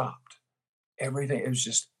just stopped. Everything, it was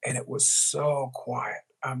just, and it was so quiet.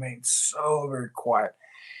 I mean, so very quiet.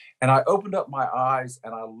 And I opened up my eyes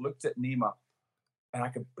and I looked at Nima, and I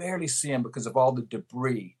could barely see him because of all the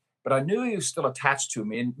debris, but I knew he was still attached to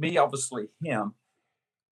me, and me, obviously him.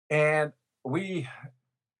 And I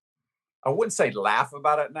wouldn't say laugh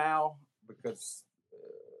about it now because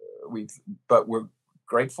but we're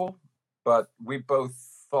grateful, but we both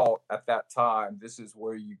thought at that time, this is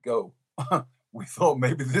where you go. We thought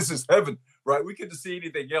maybe this is heaven, right? We couldn't see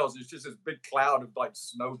anything else. It's just this big cloud of like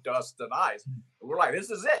snow, dust, and ice. And we're like,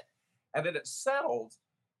 this is it. And then it settled,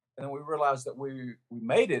 and then we realized that we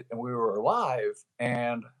made it and we were alive.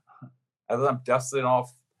 And as I'm dusting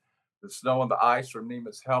off the snow and the ice from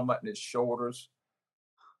Nima's helmet and his shoulders,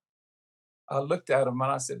 I looked at him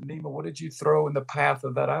and I said, Nima, what did you throw in the path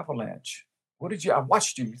of that avalanche? I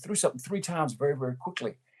watched you. You threw something 3 times very, very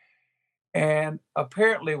quickly. And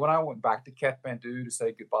apparently when I went back to Kathmandu to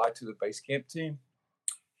say goodbye to the base camp team,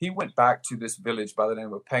 he went back to this village by the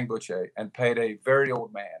name of Pangoche and paid a very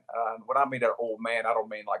old man. And when I mean an old man, I don't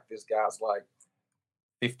mean like this guy's like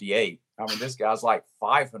 58. I mean, this guy's like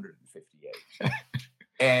 558.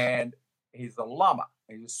 And he's the Lama.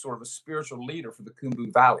 He's sort of a spiritual leader for the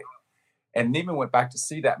Khumbu Valley. And Neiman went back to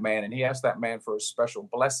see that man, and he asked that man for a special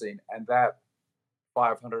blessing. And that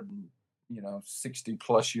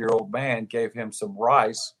 560-plus-year-old man gave him some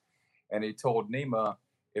rice. And he told Nima,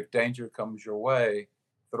 if danger comes your way,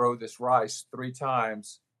 throw this rice 3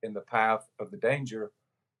 times in the path of the danger,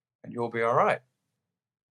 and you'll be all right.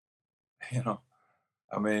 You know,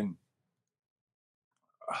 I mean,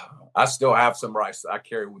 I still have some rice that I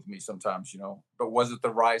carry with me sometimes, you know, but was it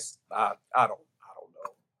the rice? I don't know.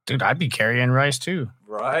 Dude, I'd be carrying rice too.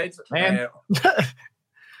 Right? Man.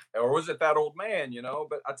 Or was it that old man, you know?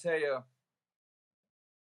 But I tell you,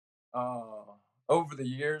 over the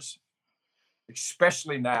years,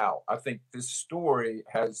 especially now, I think this story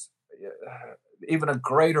has even a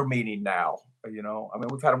greater meaning now. You know, I mean,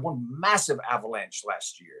 we've had one massive avalanche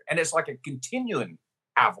last year, and it's like a continuing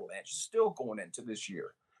avalanche still going into this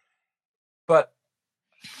year. But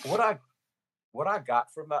what I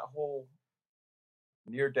got from that whole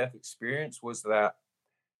near-death experience was that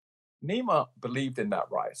Nima believed in that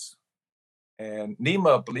rice, and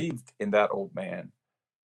Nima believed in that old man,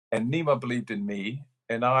 and Nima believed in me,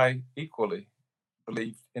 and I equally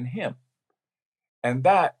believed in him. And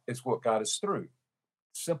that is what got us through.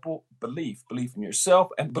 Simple belief in yourself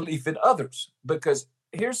and belief in others. Because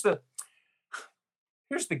here's the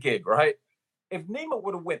gig, right? If Nima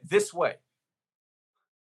would have went this way,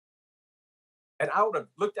 and I would have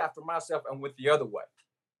looked after myself and went the other way,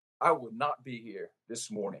 I would not be here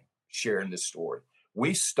this morning sharing this story.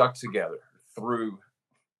 We stuck together through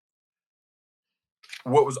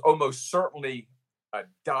what was almost certainly a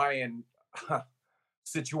dying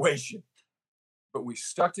situation. But we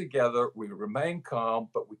stuck together, we remained calm,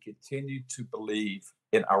 but we continued to believe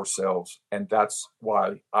in ourselves. And that's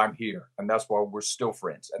why I'm here. And that's why we're still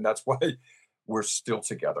friends. And that's why we're still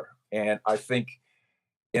together. And I think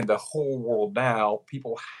in the whole world now,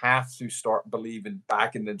 people have to start believing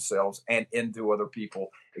back in themselves and into other people,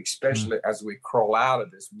 especially as we crawl out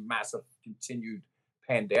of this massive continued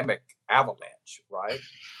pandemic avalanche, right?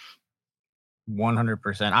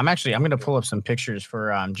 100%. I'm going to pull up some pictures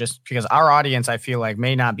for just because our audience, I feel like,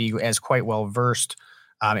 may not be as quite well versed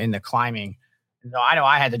in the climbing. No, I know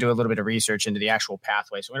I had to do a little bit of research into the actual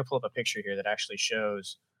pathway. So I'm going to pull up a picture here that actually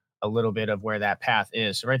shows a little bit of where that path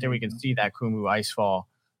is. So right there, we can see that Kumu icefall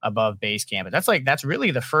above base camp. But that's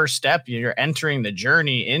really the first step. You're entering the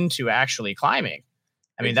journey into actually climbing.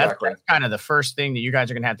 I mean, exactly. that's kind of the first thing that you guys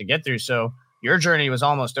are going to have to get through. So your journey was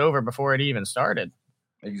almost over before it even started.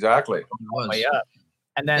 Exactly. Way up.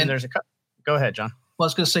 And then there's go ahead, John. Well, I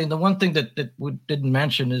was going to say, the one thing that we didn't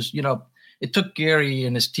mention is, it took Garry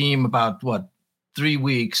and his team about 3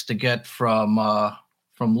 weeks to get from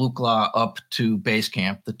Lukla up to base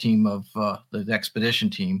camp, the team of the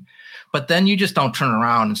expedition team. But then you just don't turn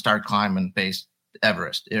around and start climbing base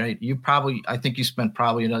Everest, right? I think you spent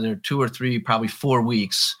probably another 2 or 3, probably 4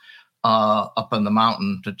 weeks up on the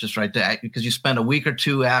mountain to just right there, because you spend a week or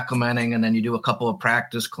two acclimating, and then you do a couple of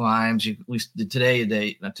practice climbs. At least today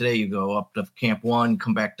you go up to camp 1,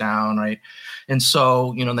 come back down, right? And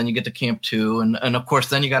so, then you get to camp 2, and of course,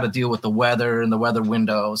 then you got to deal with the weather and the weather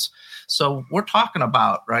windows. So we're talking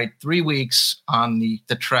about, right, 3 weeks on the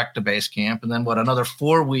trek to base camp, and then another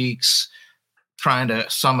 4 weeks trying to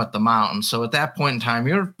summit the mountain. So at that point in time,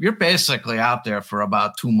 you're basically out there for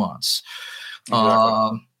about 2 months.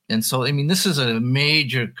 Exactly. And so, I mean, this is a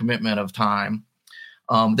major commitment of time.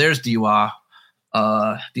 There's Diwa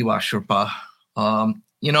Sherpa.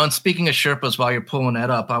 And speaking of Sherpas, while you're pulling that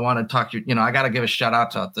up, I want to talk to you. I got to give a shout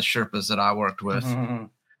out to the Sherpas that I worked with. Mm-hmm.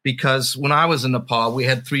 Because when I was in Nepal, we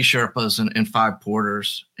had 3 Sherpas and 5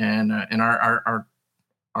 porters. And our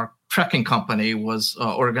trekking company was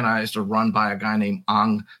organized or run by a guy named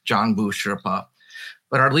Ang Jangbu Sherpa.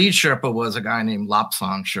 But our lead Sherpa was a guy named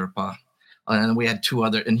Lapsang Sherpa. And we had 2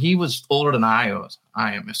 other, and he was older than I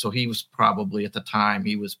am. So he was probably, at the time,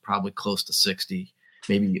 close to 60,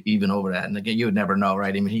 maybe even over that. And again, you would never know,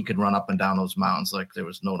 right? I mean, he could run up and down those mountains like there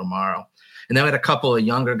was no tomorrow. And then we had a couple of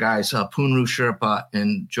younger guys, Punru Sherpa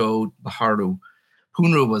and Joe Baharu.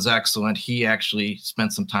 Punru was excellent. He actually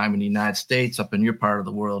spent some time in the United States, up in your part of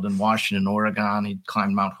the world, in Washington, Oregon. He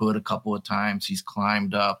climbed Mount Hood a couple of times. He's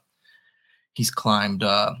climbed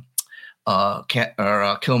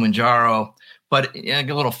Kilimanjaro. But a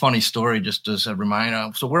little funny story, just as a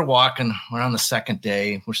reminder. So we're on the second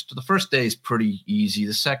day. The first day is pretty easy.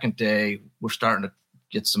 The second day, we're starting to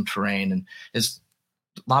get some terrain. And as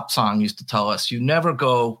Lapsang used to tell us, you never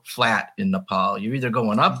go flat in Nepal. You're either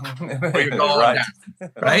going up or you're going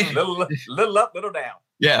down. Right? little up, little down.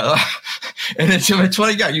 Yeah. And it's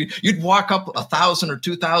funny. Yeah, you'd walk up 1,000 or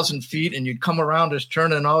 2,000 feet, and you'd come around this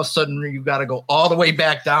turn, and all of a sudden you got to go all the way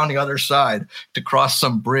back down the other side to cross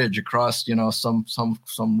some bridge, across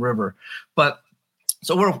some river. But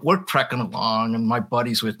so we're trekking along, and my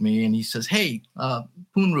buddy's with me, and he says, "Hey,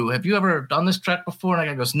 Punru, have you ever done this trek before?" And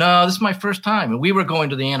I goes, "No, this is my first time." And we were going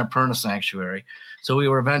to the Annapurna Sanctuary, so we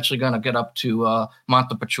were eventually going to get up to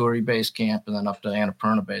Montepachori Base Camp, and then up to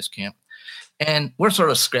Annapurna Base Camp. And we're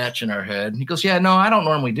sort of scratching our head. And he goes, "Yeah, no, I don't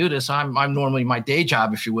normally do this. I'm normally, my day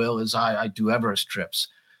job, if you will, is I do Everest trips."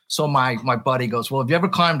 So my buddy goes, "Well, have you ever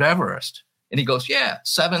climbed Everest?" And he goes, "Yeah,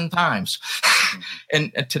 7 times."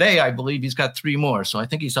 and today, I believe he's got 3 more. So I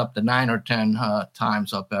think he's up to 9 or 10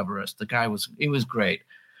 times up Everest. The guy was great.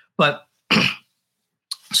 But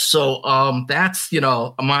so that's,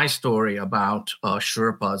 my story about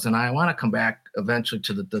Sherpas. And I want to come back eventually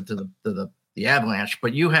to the avalanche,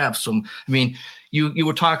 but you have some, I mean, you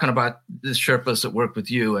were talking about the Sherpas that work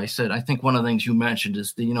with you. I think one of the things you mentioned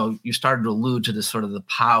is you started to allude to this sort of the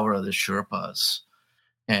power of the Sherpas.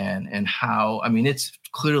 and how, I mean, it's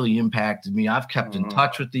clearly impacted me. I've kept in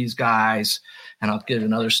touch with these guys, and I'll give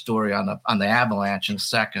another story on the avalanche in a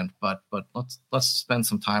second. But let's spend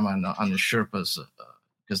some time on the Sherpas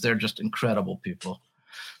because they're just incredible people.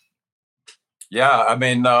 Yeah, I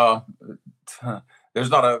mean, there's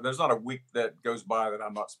not a week that goes by that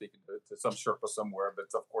I'm not speaking to some Sherpa somewhere. But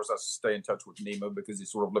of course, I stay in touch with Nemo because he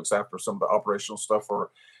sort of looks after some of the operational stuff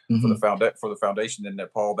for the foundation in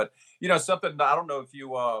Nepal. But something I don't know if you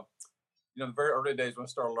the very early days when I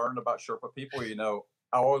started learning about Sherpa people,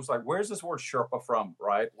 I always like, where's this word Sherpa from,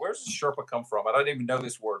 right? Where's this Sherpa come from? I don't even know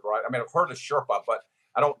this word, right? I mean, I've heard of Sherpa, but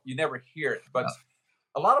you never hear it. But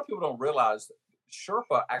a lot of people don't realize that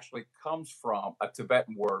Sherpa actually comes from a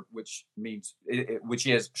Tibetan word, which means, which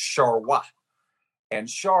is Sharwa. And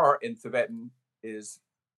Shar in Tibetan is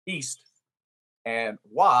east, and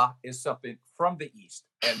Wa is something from the east.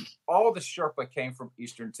 And all the Sherpa came from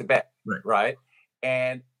Eastern Tibet, right?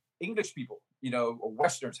 And English people, or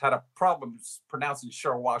Westerns had a problem pronouncing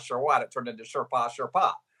Sharwa, that turned into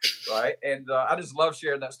Sherpa, right? And I just love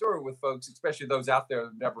sharing that story with folks, especially those out there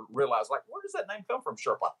who never realized, like, where does that name come from,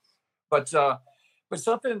 Sherpa? But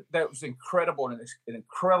something that was incredible and an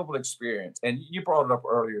incredible experience, and you brought it up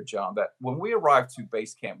earlier, John, that when we arrived to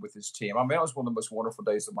base camp with his team, I mean, it was one of the most wonderful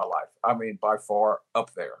days of my life. I mean, by far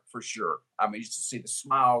up there, for sure. I mean, just to see the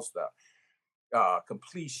smiles, the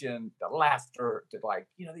completion, the laughter,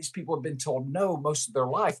 these people have been told no most of their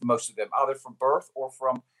life, most of them, either from birth or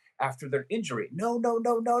from after their injury. No.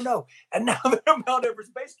 And now they're at Mount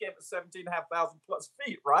Everest Base Camp at 17,500 plus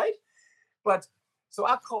feet, right? But so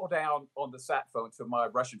I called down on the sat phone to my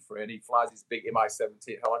Russian friend. He flies these big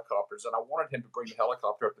Mi-17 helicopters, and I wanted him to bring the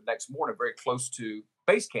helicopter up the next morning very close to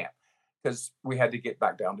base camp because we had to get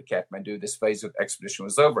back down to Kathmandu. This phase of the expedition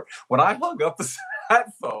was over. When I hung up the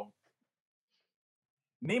sat phone,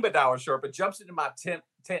 Nima Dower Sherpa jumps into my tent.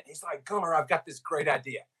 He's like, Guller, I've got this great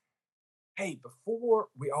idea. Hey, before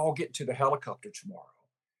we all get to the helicopter tomorrow,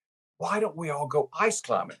 why don't we all go ice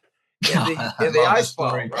climbing in the ice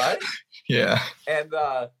fall, right? Yeah. And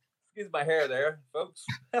excuse my hair there, folks.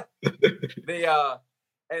 I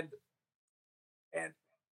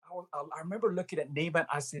remember looking at Nima and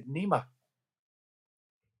I said, Nima,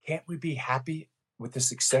 can't we be happy with the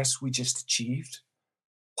success we just achieved?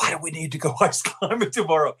 Why do we need to go ice climbing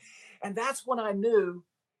tomorrow? And that's when I knew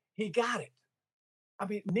he got it. I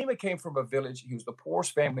mean, Nima came from a village. He was the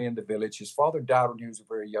poorest family in the village. His father died when he was a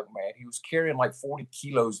very young man. He was carrying like 40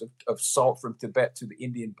 kilos of salt from Tibet to the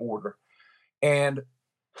Indian border. And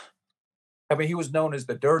I mean, he was known as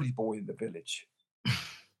the dirty boy in the village.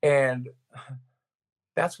 And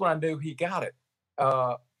that's when I knew he got it.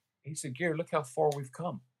 He said, Gary, look how far we've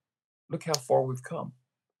come. Look how far we've come.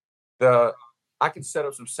 I can set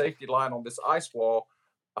up some safety line on this ice wall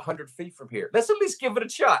 100 feet from here. Let's at least give it a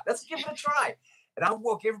shot. Let's give it a try. And I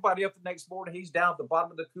woke everybody up the next morning. He's down at the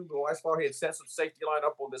bottom of the Kubo ice wall. He had set some safety line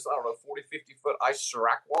up on this, 40, 50-foot ice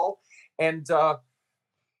serac wall. And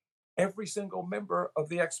every single member of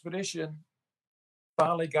the expedition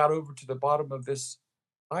finally got over to the bottom of this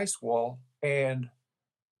ice wall and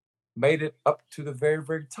made it up to the very,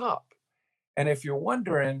 very top. And if you're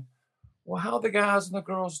wondering, well, how the guys and the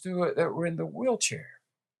girls do it that were in the wheelchair?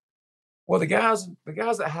 Well, the guys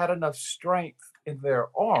that had enough strength in their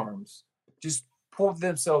arms just pulled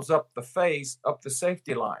themselves up the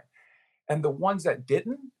safety line. And the ones that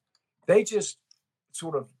didn't, they just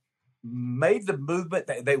sort of made the movement.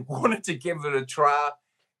 They wanted to give it a try.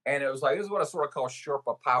 And it was like, this is what I sort of call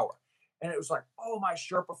Sherpa power. And it was like, all my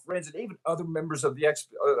Sherpa friends and even other members of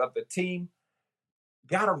the team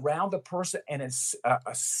got around the person and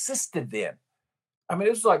assisted them. I mean,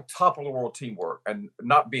 it was like top of the world teamwork, and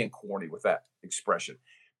not being corny with that expression,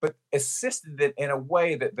 but assisted them in a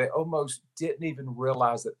way that they almost didn't even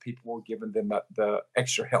realize that people were giving them the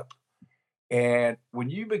extra help. And when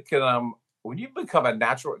you become a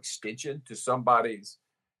natural extension to somebody's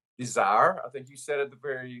desire, I think you said at the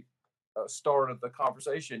very start of the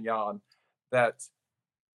conversation, Jan, that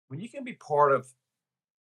when you can be part of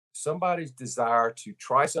somebody's desire to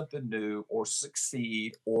try something new or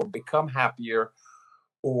succeed or become happier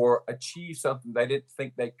or achieve something they didn't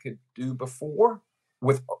think they could do before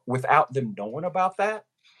without them knowing about that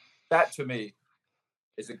to me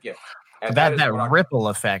is a gift. And that ripple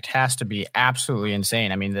effect has to be absolutely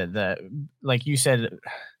insane. I mean, the like you said,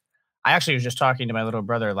 I actually was just talking to my little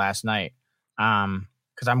brother last night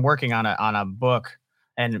because I'm working on a book.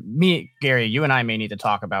 And me, Gary, you and I may need to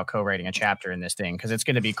talk about co-writing a chapter in this thing because it's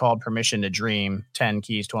going to be called Permission to Dream, 10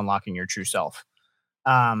 Keys to Unlocking Your True Self.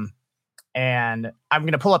 And I'm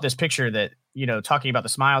going to pull up this picture that, talking about the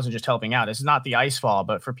smiles and just helping out. This is not the ice fall,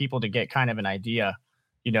 but for people to get kind of an idea.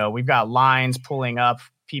 We've got lines pulling up,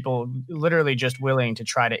 people literally just willing to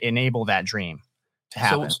try to enable that dream to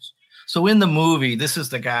happen. So in the movie, this is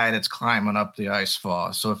the guy that's climbing up the ice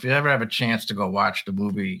fall. So if you ever have a chance to go watch the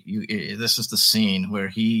movie, this is the scene where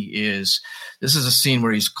this is a scene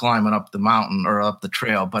where he's climbing up the mountain or up the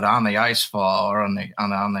trail, but on the ice fall or on the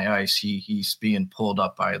ice, he's being pulled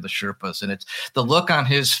up by the Sherpas. And it's the look on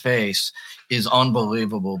his face is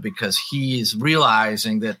unbelievable because he is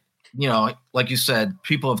realizing that, like you said,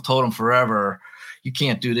 people have told him forever, you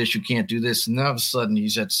can't do this, you can't do this. And all of a sudden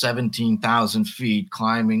he's at 17,000 feet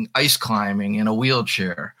ice climbing in a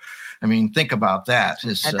wheelchair. I mean, think about that.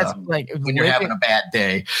 That's like when you're having a bad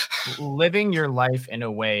day. Living your life in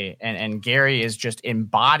a way, and Garry is just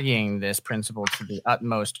embodying this principle to the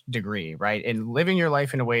utmost degree, right? And living your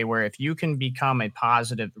life in a way where if you can become a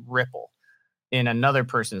positive ripple in another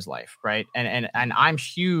person's life, right? And I'm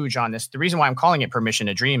huge on this. The reason why I'm calling it permission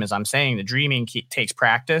to dream is I'm saying the dreaming takes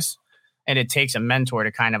practice. And it takes a mentor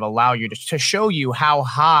to kind of allow you to show you how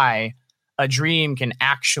high a dream can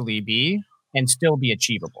actually be and still be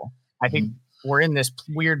achievable. I think we're in this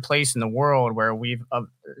weird place in the world where we've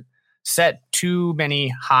set too many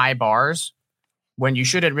high bars when you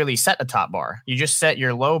shouldn't really set a top bar. You just set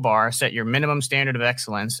your low bar, set your minimum standard of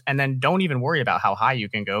excellence, and then don't even worry about how high you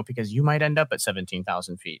can go because you might end up at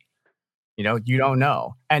 17,000 feet. You don't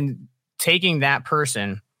know. And taking that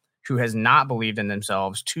person who has not believed in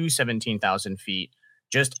themselves to 17,000 feet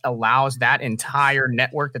just allows that entire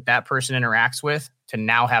network that person interacts with to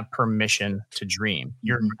now have permission to dream.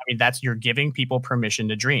 You're giving people permission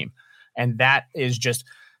to dream. And that is just,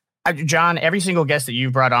 John, every single guest that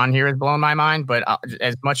you've brought on here has blown my mind. But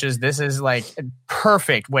as much as this is like a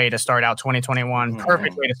perfect way to start out 2021,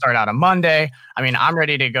 perfect way to start out a Monday. I mean, I'm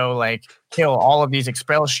ready to go like kill all of these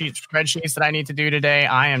Excel spreadsheets that I need to do today.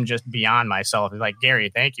 I am just beyond myself. It's like,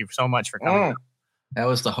 Garry, thank you so much for coming. That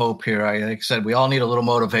was the hope here. Like I said, we all need a little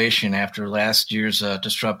motivation after last year's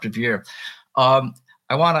disruptive year. I'm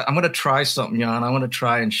going to try something, Jan. I'm going to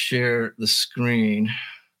try and share the screen.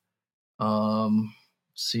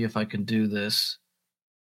 See if I can do this.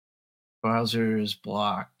 Browser is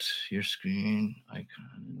blocked. Your screen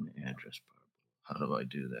icon and address bar. How do I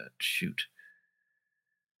do that? Shoot.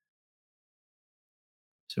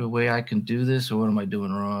 Is there a way I can do this, or what am I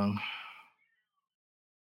doing wrong?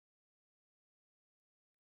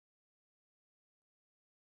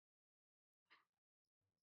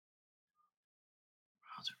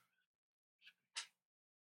 Browser.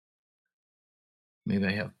 Maybe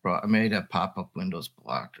I made a pop-up windows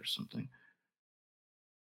blocked or something.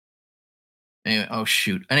 Anyway, oh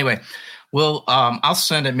shoot. Anyway, well, I'll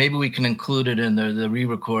send it. Maybe we can include it in the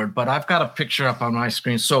re-record. But I've got a picture up on my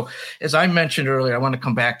screen. So as I mentioned earlier, I want to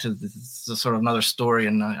come back to this sort of another story,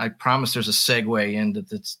 and I promise there's a segue in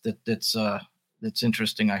that's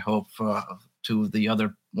interesting. I hope to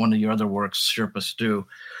one of your other works, Sherpa Stew.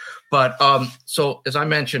 But so as I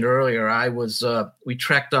mentioned earlier, we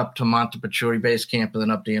trekked up to Montepechuri Base Camp and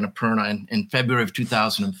then up to Annapurna in February of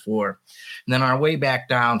 2004. And then on our way back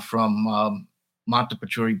down from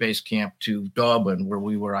Montepechuri Base Camp to Dublin, where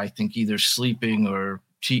we were, I think, either sleeping or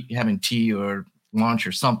having tea or lunch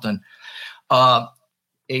or something.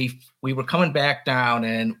 We were coming back down,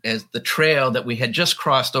 and as the trail that we had just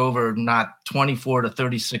crossed over not 24 to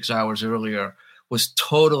 36 hours earlier was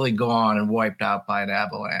totally gone and wiped out by an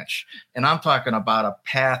avalanche. And I'm talking about a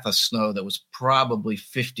path of snow that was probably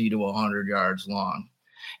 50 to 100 yards long.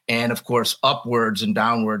 And of course, upwards and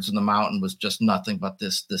downwards in the mountain was just nothing but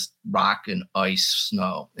this rock and ice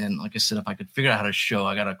snow. And like I said, if I could figure out how to show,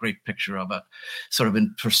 I got a great picture of it, sort of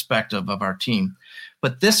in perspective of our team.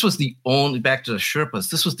 But this was back to the Sherpas,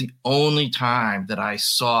 this was the only time that I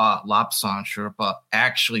saw Lobsang Sherpa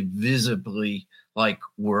actually visibly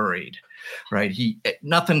worried, right?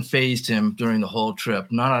 Nothing fazed him during the whole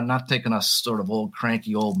trip. Not taking us sort of old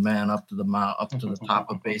cranky old men up to the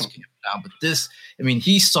top of base camp now. But this,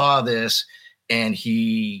 he saw this and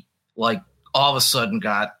he all of a sudden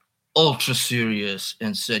got ultra serious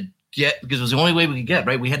and said, because it was the only way we could get,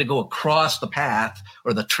 right? We had to go across the path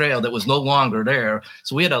or the trail that was no longer there.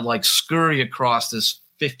 So we had to scurry across this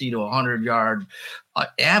 50 to 100 yard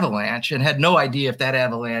avalanche and had no idea if that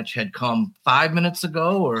avalanche had come 5 minutes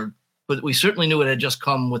ago but we certainly knew it had just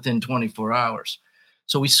come within 24 hours.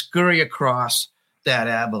 So we scurry across that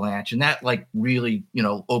avalanche, and that really,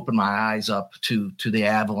 opened my eyes up to the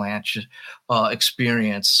avalanche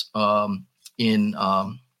experience that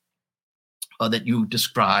you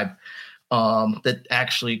described, that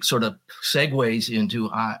actually sort of segues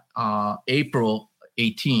into April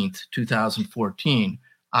 18th, 2014.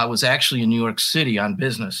 I was actually in New York City on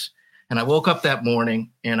business, and I woke up that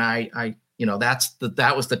morning and I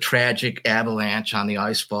that was the tragic avalanche on the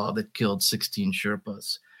ice fall that killed 16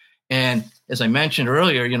 Sherpas. And as I mentioned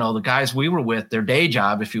earlier, the guys we were with, their day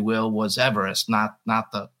job, if you will, was Everest, not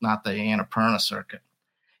the Annapurna circuit.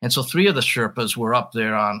 And so 3 of the Sherpas were up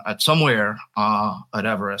there somewhere at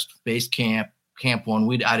Everest, base camp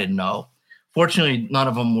 1. I didn't know. Fortunately, none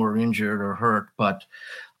of them were injured or hurt. But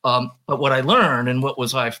what I learned, and what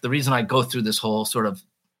was the reason I go through this whole sort of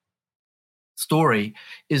story,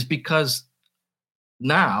 is because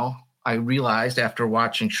now I realized after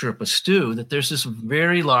watching Sherpa Stew that there's this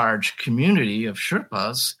very large community of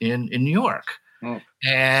Sherpas in New York. Mm.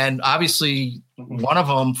 And obviously one of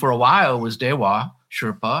them for a while was Dewa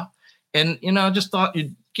Sherpa. And, just thought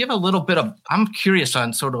you'd give a little bit of, I'm curious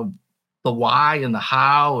on sort of the why and the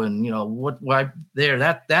how and, why there.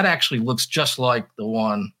 That actually looks just like the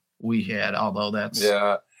one we had, although that's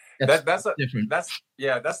different. That's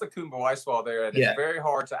the Kumbo ice fall there. And it's very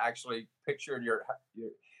hard to actually picture in your.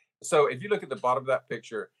 So if you look at the bottom of that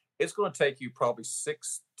picture, it's going to take you probably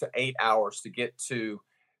 6 to 8 hours to get to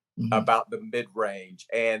about the mid-range.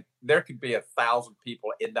 And there could be 1,000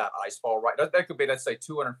 people in that ice fall, right? There could be, let's say,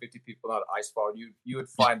 250 people in that ice fall. You would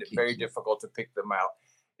find it very difficult to pick them out.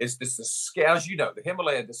 It's just the scale, as you know, the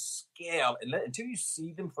Himalaya, the scale, and until you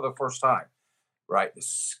see them for the first time, right? The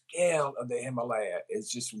scale of the Himalaya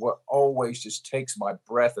is just what always just takes my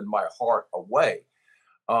breath and my heart away.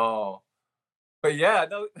 But yeah,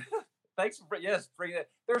 no, thanks for bringing it.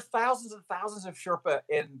 There's thousands and thousands of Sherpa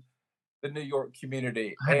in the New York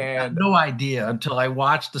community. I had no idea until I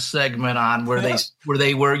watched the segment on where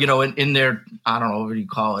they were, in their, I don't know what you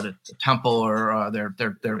call it, a temple or their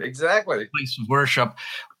exactly place of worship,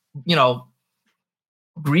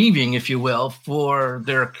 grieving, if you will, for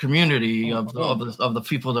their community of the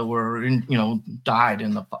people that were died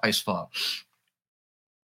in the ice fall.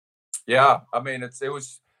 Yeah, I mean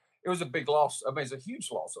it was a big loss. I mean, it's a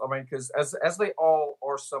huge loss. I mean, because as they all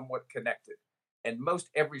are somewhat connected, and most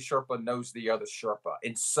every Sherpa knows the other Sherpa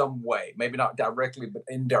in some way, maybe not directly, but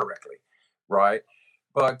indirectly, right?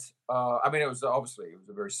 But I mean, it was a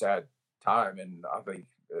very sad time, and I think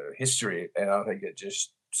history, and I think it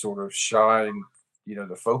just sort of shined,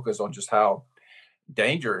 the focus on just how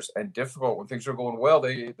dangerous and difficult when things are going well,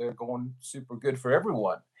 they're going super good for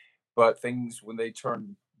everyone, but things when they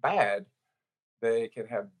turn bad, they can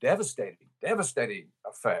have devastating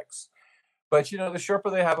effects. But the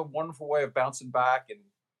Sherpa, they have a wonderful way of bouncing back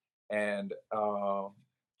and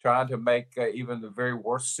trying to make even the very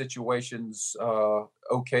worst situations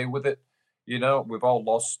okay with it. We've all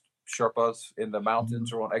lost Sherpas in the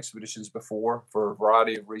mountains or on expeditions before for a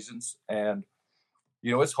variety of reasons, and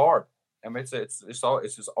it's hard. I mean, it's just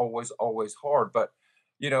always hard. But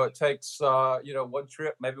it takes one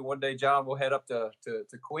trip. Maybe one day, John, will head up to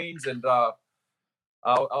Queens, and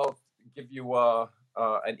I'll give you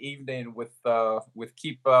an evening with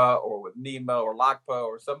Kipa or with Nima or Lakpa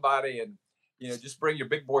or somebody, and just bring your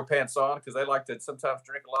big boy pants on, because they like to sometimes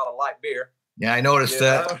drink a lot of light beer. Yeah, I noticed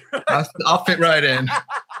that. I'll fit right in.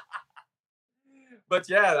 But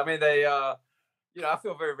yeah, I mean, they I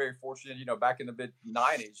feel very, very fortunate. Back in the mid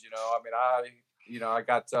 '90s, I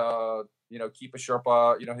got Kipa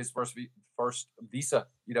Sherpa, his first visa,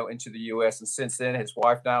 into the U.S. And since then, his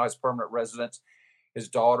wife now has permanent residence. His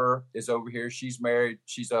daughter is over here. She's married.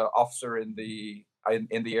 She's an officer in the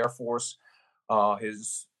Air Force.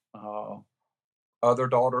 His other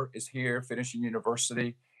daughter is here finishing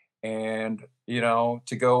university, and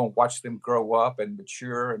to go and watch them grow up and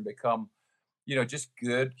mature and become just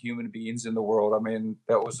good human beings in the world. I mean,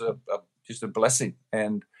 that was just a blessing.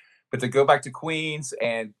 But to go back to Queens,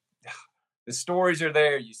 and the stories are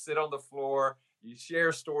there. You sit on the floor, you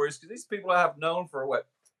share stories, because these people I have known for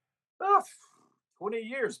 20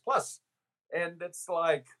 years plus. And it's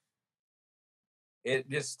like, you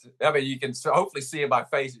can hopefully see in my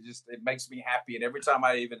face, it makes me happy. And every time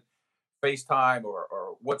I even FaceTime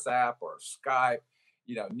or WhatsApp or Skype,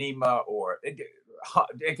 Nima, or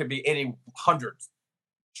it could be any hundreds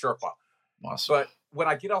Sherpa. Awesome. But when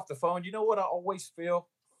I get off the phone, you know what I always feel?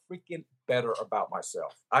 Freaking better about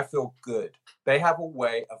myself. I feel good. They have a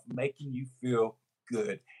way of making you feel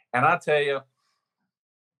good. And I tell you,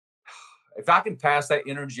 if I can pass that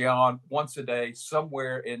energy on once a day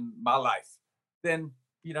somewhere in my life, then,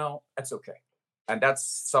 that's okay. And that's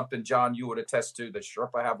something, John, you would attest to. The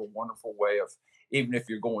Sherpa have a wonderful way of, even if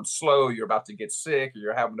you're going slow, you're about to get sick, or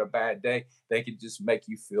you're having a bad day, they can just make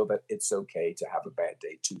you feel that it's okay to have a bad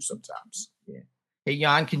day too sometimes. Yeah. Hey,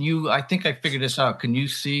 Jan, I think I figured this out. Can you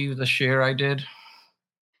see the share I did?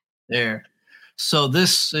 There. So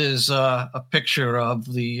this is a picture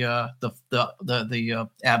of the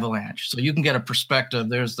avalanche. So you can get a perspective.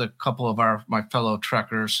 There's a couple of my fellow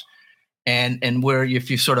trekkers, and where if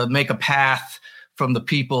you sort of make a path from the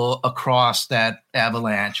people across that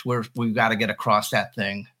avalanche, we've got to get across that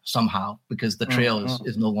thing somehow because the trail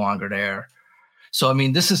is no longer there. So, I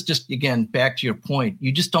mean, this is just, again, back to your point.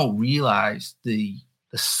 You just don't realize the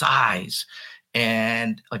size.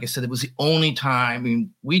 And like I said, it was the only time, I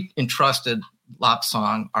mean, we entrusted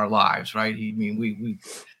Lopsong our lives, right? We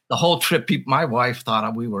the whole trip, my wife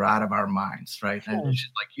thought we were out of our minds, right? And she's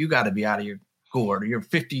like, you got to be out of your gourd. You're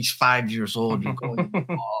 55 years old. You're going to the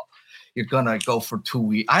mall. You're going to go for 2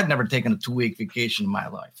 weeks. I'd never taken a 2-week vacation in my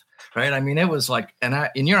life, right? I mean, it was like, and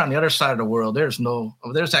you're on the other side of the world. There's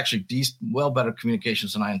actually better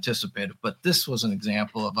communications than I anticipated, but this was an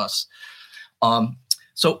example of us.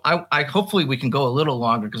 So I hopefully we can go a little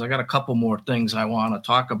longer because I got a couple more things I want to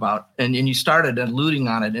talk about. And you started alluding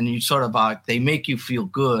on it, and you sort of they make you feel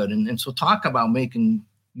good. And so talk about making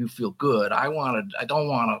you feel good. I want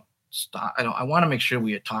to make sure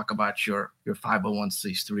we talk about your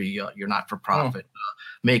 501c3, your not-for-profit,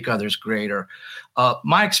 make others greater.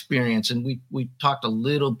 My experience, and we talked a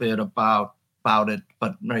little bit about it,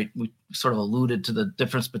 but right, we sort of alluded to the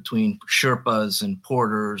difference between Sherpas and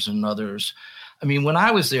porters and others. I mean, when I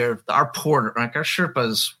was there, our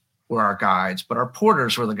Sherpas were our guides, but our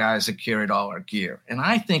porters were the guys that carried all our gear. And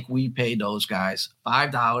I think we paid those guys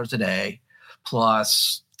 $5 a day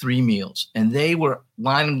plus 3 meals. And they were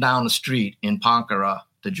lining down the street in Ponkara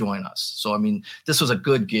to join us. So, I mean, this was a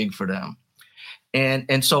good gig for them.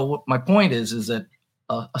 And so my point is that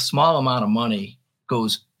a small amount of money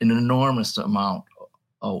goes an enormous amount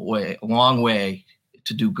a long way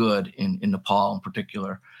to do good in Nepal in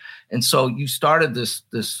particular. And so you started this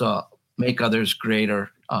Make Others Greater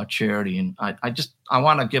charity. And I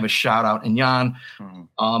want to give a shout out. And Jan,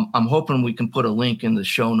 I'm hoping we can put a link in the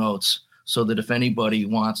show notes so that if anybody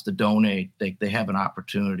wants to donate, they have an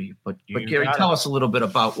opportunity. But Garry, tell us a little bit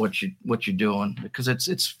about what you're doing, because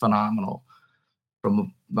it's phenomenal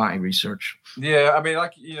from my research. Yeah, I mean,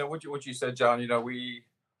 like, what you said, John,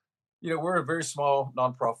 we're a very small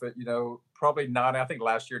nonprofit, probably I think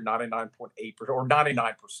last year, 99.8% or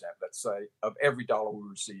 99%, let's say, of every dollar we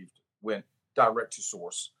received went direct to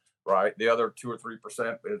source, right? The other 2 or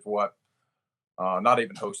 3% is what, not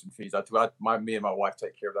even hosting fees. Me and my wife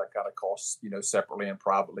take care of that kind of costs, separately and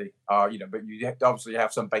privately, but you obviously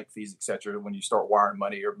have some bank fees, et cetera, when you start wiring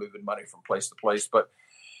money or moving money from place to place. But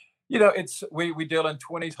we deal in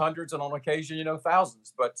 20s, hundreds, and on occasion,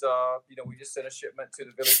 thousands. But we just sent a shipment to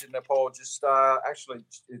the village in Nepal. Just actually,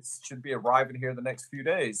 it should be arriving here the next few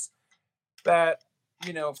days. That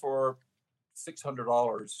for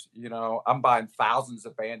 $600, I'm buying thousands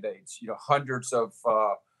of Band-Aids. Hundreds of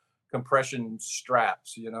compression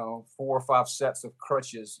straps. 4 or 5 sets of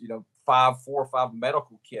crutches. 4 or 5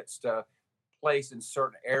 medical kits to place in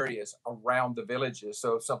certain areas around the villages.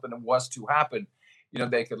 So if something was to happen,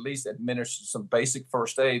 they could at least administer some basic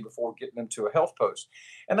first aid before getting them to a health post.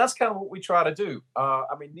 And that's kind of what we try to do.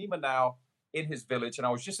 Nima now in his village, and I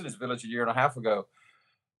was just in his village a year and a half ago.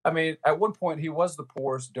 I mean, at one point he was the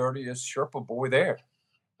poorest, dirtiest Sherpa boy there.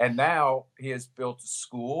 And now he has built a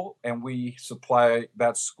school, and we supply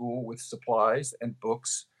that school with supplies and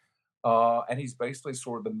books. And he's basically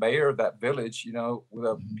sort of the mayor of that village, with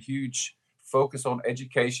a huge focus on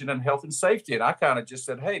education and health and safety. And I kind of just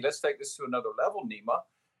said, hey, let's take this to another level, Nima,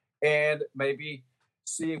 and maybe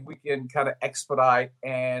see if we can kind of expedite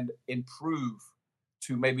and improve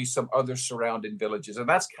to maybe some other surrounding villages. And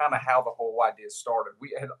that's kind of how the whole idea started.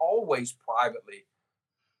 We had always privately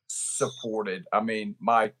supported,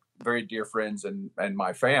 my very dear friends and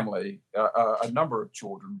my family, a number of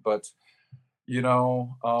children. But,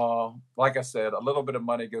 like I said, a little bit of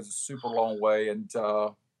money goes a super long way.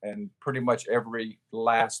 And pretty much every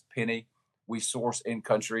last penny we source in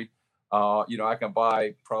country. I can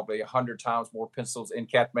buy probably 100 times more pencils in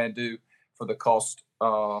Kathmandu for the cost,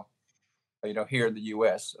 here in the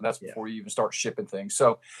U.S. And that's before you even start shipping things.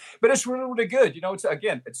 So, but it's really, really good.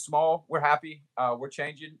 It's small. We're happy. We're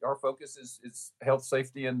changing. Our focus is health,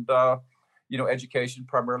 safety, and, education,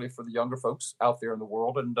 primarily for the younger folks out there in the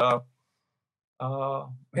world. And,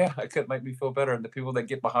 it could make me feel better. And the people that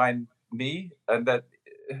get behind me and that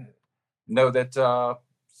know that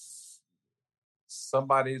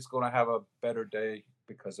somebody's going to have a better day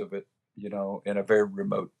because of it, in a very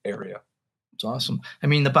remote area. It's awesome.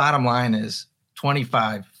 The bottom line is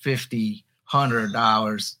 $25, $50,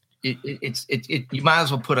 $100. you might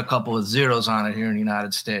as well put a couple of zeros on it here in the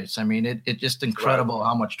United States. I mean, it's just incredible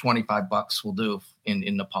how much $25 will do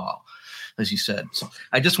in Nepal, as you said. So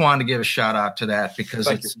I just wanted to give a shout out to that because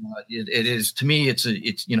it is, to me, it's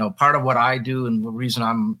part of what I do. And the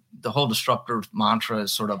reason the whole Disruptor mantra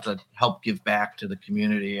is sort of to help give back to the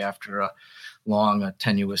community after a long,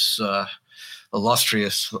 tenuous,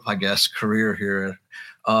 illustrious, I guess, career here.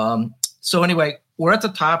 So anyway, we're at the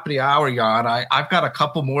top of the hour, Jan. I've got a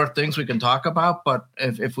couple more things we can talk about, but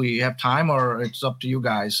if we have time, or it's up to you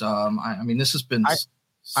guys. I mean, this has been.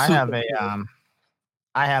 I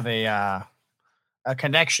have a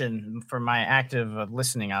connection for my active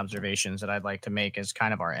listening observations that I'd like to make as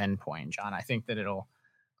kind of our end point, John. I think that it'll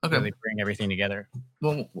really bring everything together.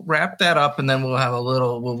 We'll wrap that up, and then we'll have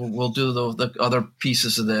we'll do the other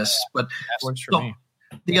pieces of this. But that works for me.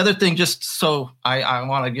 The other thing, just so I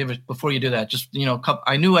want to give it before you do that, just,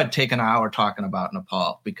 I knew I'd take an hour talking about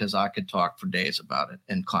Nepal because I could talk for days about it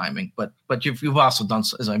and climbing. But you've also done,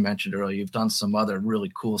 as I mentioned earlier, you've done some other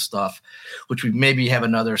really cool stuff, which we maybe have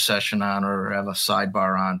another session on or have a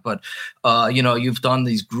sidebar on. But, you've done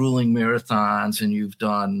these grueling marathons, and you've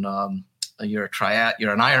done, you're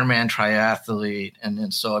an Ironman triathlete.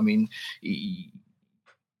 And so, I mean,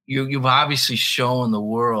 You've obviously shown the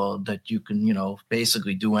world that you can,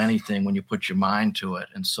 basically do anything when you put your mind to it.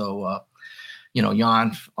 And so,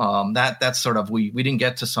 Jan, that's sort of, we didn't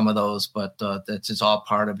get to some of those, but it's all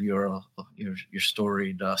part of your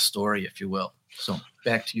storied story, if you will. So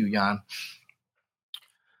back to you, Jan.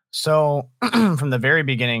 So from the very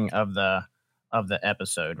beginning of the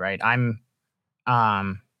episode, right, I'm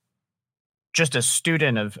just a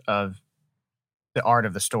student of the art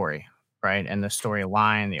of the story. Right. And the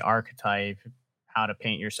storyline, the archetype, how to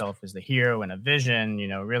paint yourself as the hero and a vision,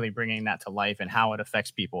 really bringing that to life and how it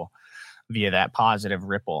affects people via that positive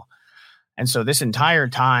ripple. And so this entire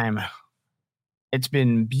time, it's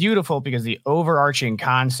been beautiful because the overarching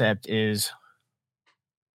concept is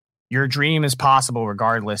your dream is possible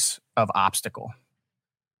regardless of obstacle.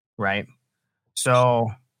 Right.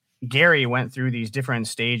 So Garry went through these different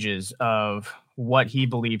stages of what he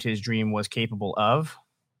believed his dream was capable of.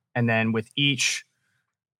 And then with each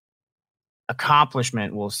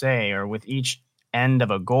accomplishment, we'll say, or with each end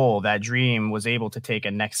of a goal, that dream was able to take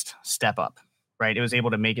a next step up, right? It was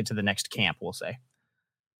able to make it to the next camp, we'll say.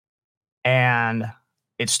 And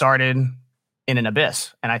it started in an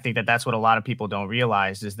abyss. And I think that that's what a lot of people don't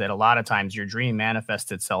realize, is that a lot of times your dream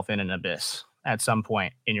manifests itself in an abyss at some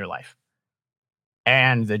point in your life.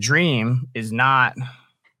 And the dream is not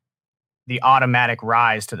the automatic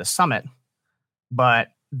rise to the summit, but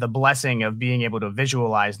the blessing of being able to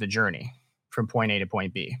visualize the journey from point A to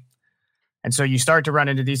point B. And so you start to run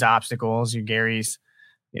into these obstacles. Garry's,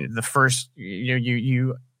 the first,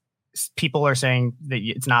 people are saying that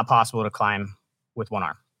it's not possible to climb with one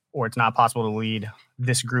arm, or it's not possible to lead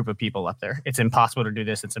this group of people up there. It's impossible to do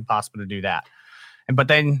this. It's impossible to do that. But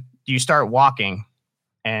then you start walking,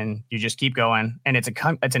 and you just keep going, and it's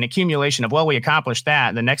an accumulation of, well, we accomplished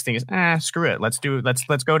that. The next thing is, screw it. Let's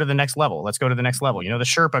go to the next level. Let's go to the next level. The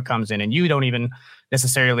Sherpa comes in, and you don't even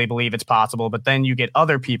necessarily believe it's possible, but then you get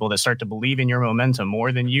other people that start to believe in your momentum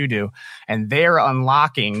more than you do, and they're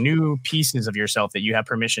unlocking new pieces of yourself that you have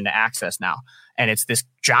permission to access now. And it's this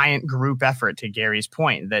giant group effort, to Garry's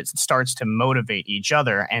point, that starts to motivate each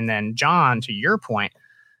other. And then, John, to your point,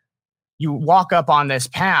 you walk up on this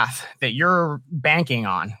path that you're banking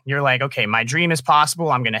on. You're like, okay, my dream is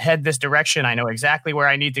possible. I'm going to head this direction. I know exactly where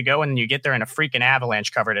I need to go. And then you get there and a freaking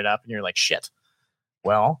avalanche covered it up. And you're like, shit.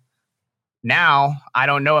 Well, now I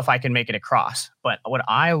don't know if I can make it across. But what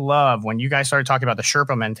I love when you guys started talking about the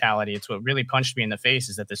Sherpa mentality, it's what really punched me in the face,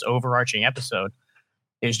 is that this overarching episode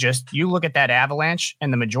is just, you look at that avalanche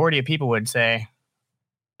and the majority of people would say,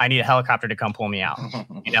 I need a helicopter to come pull me out,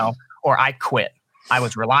 or I quit. I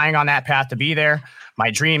was relying on that path to be there.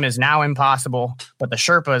 My dream is now impossible. But the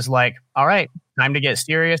Sherpa is like, all right, time to get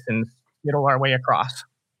serious and skittle our way across,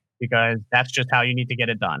 because that's just how you need to get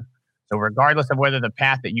it done. So regardless of whether the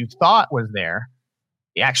path that you thought was there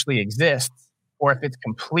actually exists, or if it's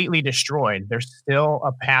completely destroyed, there's still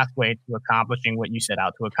a pathway to accomplishing what you set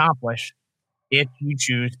out to accomplish, if you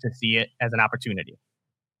choose to see it as an opportunity.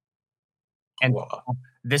 And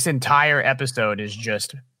this entire episode is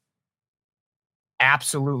just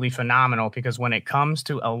absolutely phenomenal, because when it comes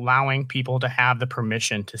to allowing people to have the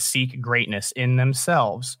permission to seek greatness in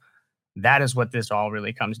themselves, that is what this all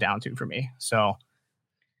really comes down to for me. So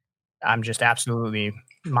I'm just absolutely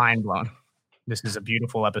mind blown. This is a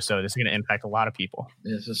beautiful episode. This is going to impact a lot of people.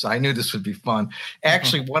 I knew this would be fun.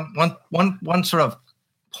 Actually, one sort of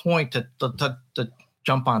point to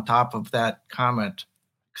jump on top of that comment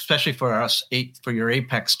especially for us, for your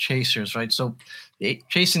apex chasers, right? So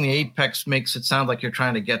chasing the apex makes it sound like you're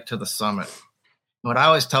trying to get to the summit. What I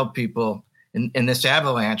always tell people, and this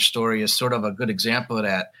avalanche story is sort of a good example of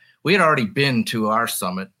that. We had already been to our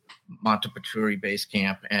summit, Montepeturi Base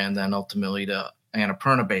Camp, and then ultimately to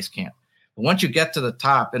Annapurna Base Camp. But once you get to the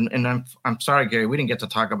top, and I'm sorry, Gary, we didn't get to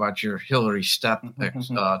talk about your Hillary Step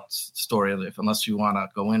story, unless you want to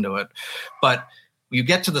go into it. But you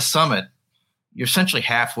get to the summit, you're essentially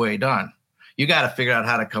halfway done. You got to figure out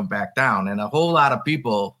how to come back down. And a whole lot of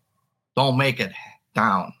people don't make it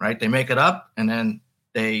down, right? They make it up, and then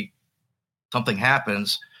something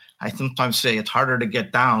happens. I sometimes say it's harder to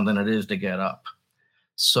get down than it is to get up.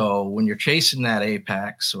 So when you're chasing that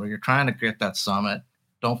apex or you're trying to get that summit,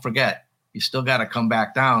 don't forget, you still got to come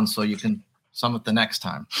back down so you can summit the next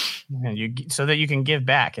time. And so that you can give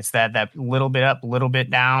back. It's that little bit up, little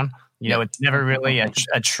bit down. You know, it's never really a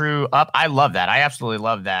true up. I love that. I absolutely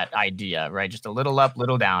love that idea, right? Just a little up,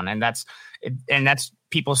 little down. And that's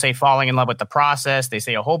people say falling in love with the process. They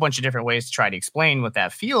say a whole bunch of different ways to try to explain what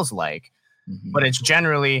that feels like. Mm-hmm. But it's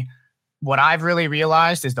generally what I've really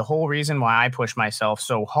realized is the whole reason why I push myself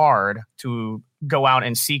so hard to go out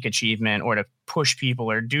and seek achievement or to push people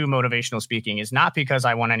or do motivational speaking is not because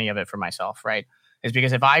I want any of it for myself, right? It's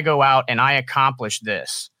because if I go out and I accomplish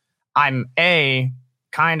this, I'm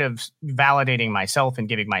kind of validating myself and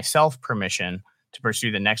giving myself permission to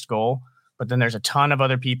pursue the next goal. But then there's a ton of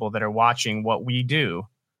other people that are watching what we do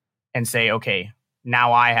and say, okay,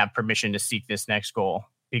 now I have permission to seek this next goal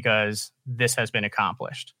because this has been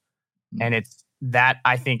accomplished. Mm-hmm. And it's that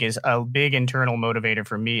I think is a big internal motivator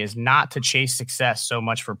for me, is not to chase success so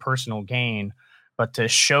much for personal gain, but to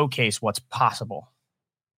showcase what's possible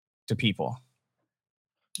to people.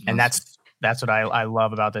 And that's what I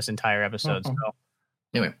love about this entire episode. Mm-hmm. So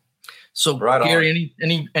anyway, so right Gary,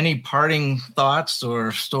 any parting thoughts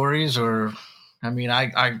or stories? Or I mean,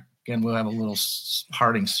 I again, we'll have a little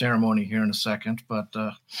parting ceremony here in a second, but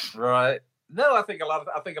right. No, I think a lot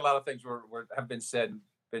of things have been said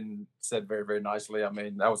very, very nicely. I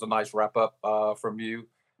mean, that was a nice wrap up from you,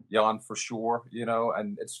 Jan, for sure. You know,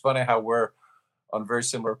 and it's funny how we're on very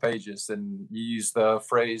similar pages, and you use the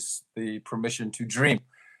phrase "the permission to dream,"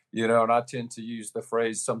 you know, and I tend to use the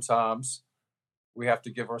phrase sometimes we have to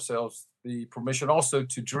give ourselves the permission also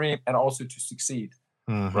to dream and also to succeed,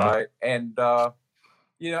 right? And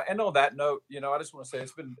you know, and on that note, you know, I just want to say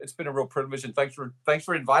it's been a real privilege, and thanks for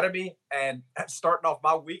inviting me and starting off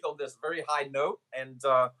my week on this very high note. And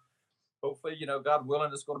hopefully, you know, God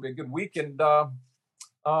willing, it's going to be a good week. And yeah,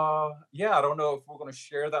 I don't know if we're going to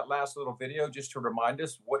share that last little video just to remind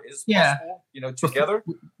us what is possible, you know, together.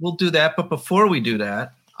 We'll do that, but before we do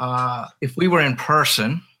that, if we were in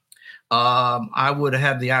person, I would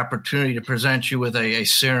have the opportunity to present you with a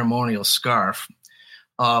ceremonial scarf,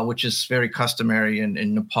 which is very customary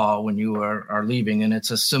in Nepal when you are leaving. And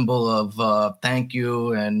it's a symbol of thank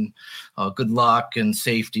you and good luck and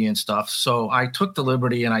safety and stuff. So I took the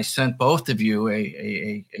liberty and I sent both of you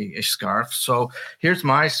a scarf. So here's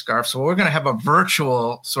my scarf. So we're going to have a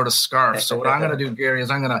virtual sort of scarf. So what I'm going to do, Gary,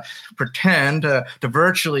 is I'm going to pretend to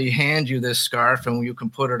virtually hand you this scarf, and you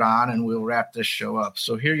can put it on and we'll wrap this show up.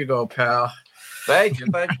 So here you go, pal. Thank you.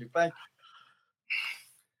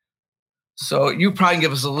 So you probably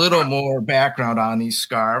give us a little more background on these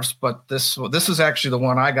scarves, but this is actually the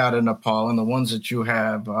one I got in Nepal, and the ones that you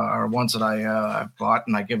have are ones that I bought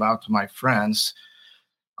and I give out to my friends.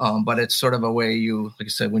 But it's sort of a way like I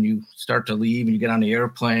said, when you start to leave and you get on the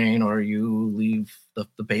airplane or you leave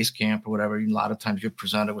the base camp or whatever, a lot of times you're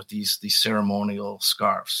presented with these ceremonial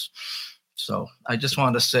scarves. So I just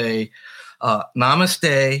wanted to say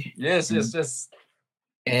namaste. Yes.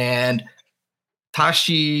 And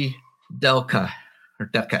Tashi Delka or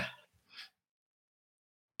Deka.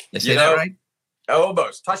 Did I say that right?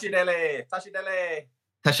 Almost. Tashi Dele.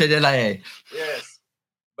 Yes.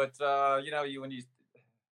 But you know,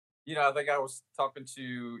 I think I was talking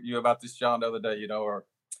to you about this, John, the other day, you know,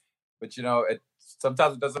 but you know,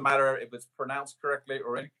 sometimes it doesn't matter if it's pronounced correctly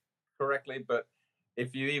or incorrectly, but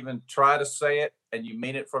if you even try to say it and you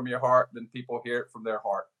mean it from your heart, then people hear it from their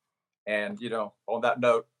heart. And you know, on that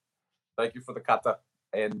note, thank you for the kata.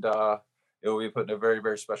 And it will be put in a very,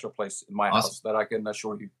 very special place in my house, that I can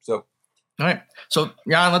assure you. So, all right. So,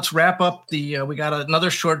 Jan, let's wrap up we got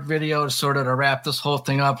another short video to wrap this whole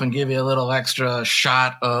thing up and give you a little extra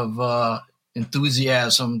shot of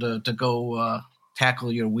enthusiasm to go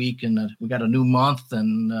tackle your week. And we got a new month,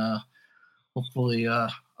 and hopefully,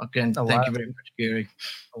 again, thank you very much, Gary.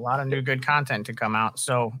 A lot of new good content to come out.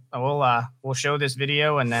 So we'll show this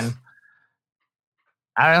video, and then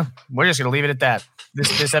I don't know. We're just going to leave it at that.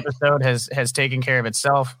 This episode has taken care of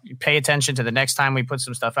itself. You pay attention to the next time we put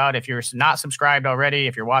some stuff out. If you're not subscribed already,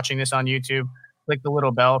 if you're watching this on YouTube, click the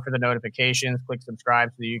little bell for the notifications. Click subscribe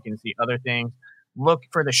so you can see other things. Look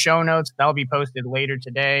for the show notes. That'll be posted later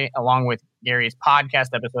today, along with Gary's podcast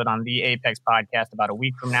episode on the Apex Podcast about a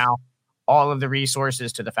week from now. All of the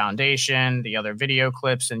resources to the foundation, the other video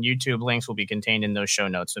clips, and YouTube links will be contained in those show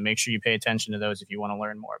notes. So make sure you pay attention to those if you want to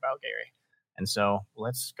learn more about Garry. And so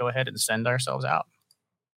let's go ahead and send ourselves out.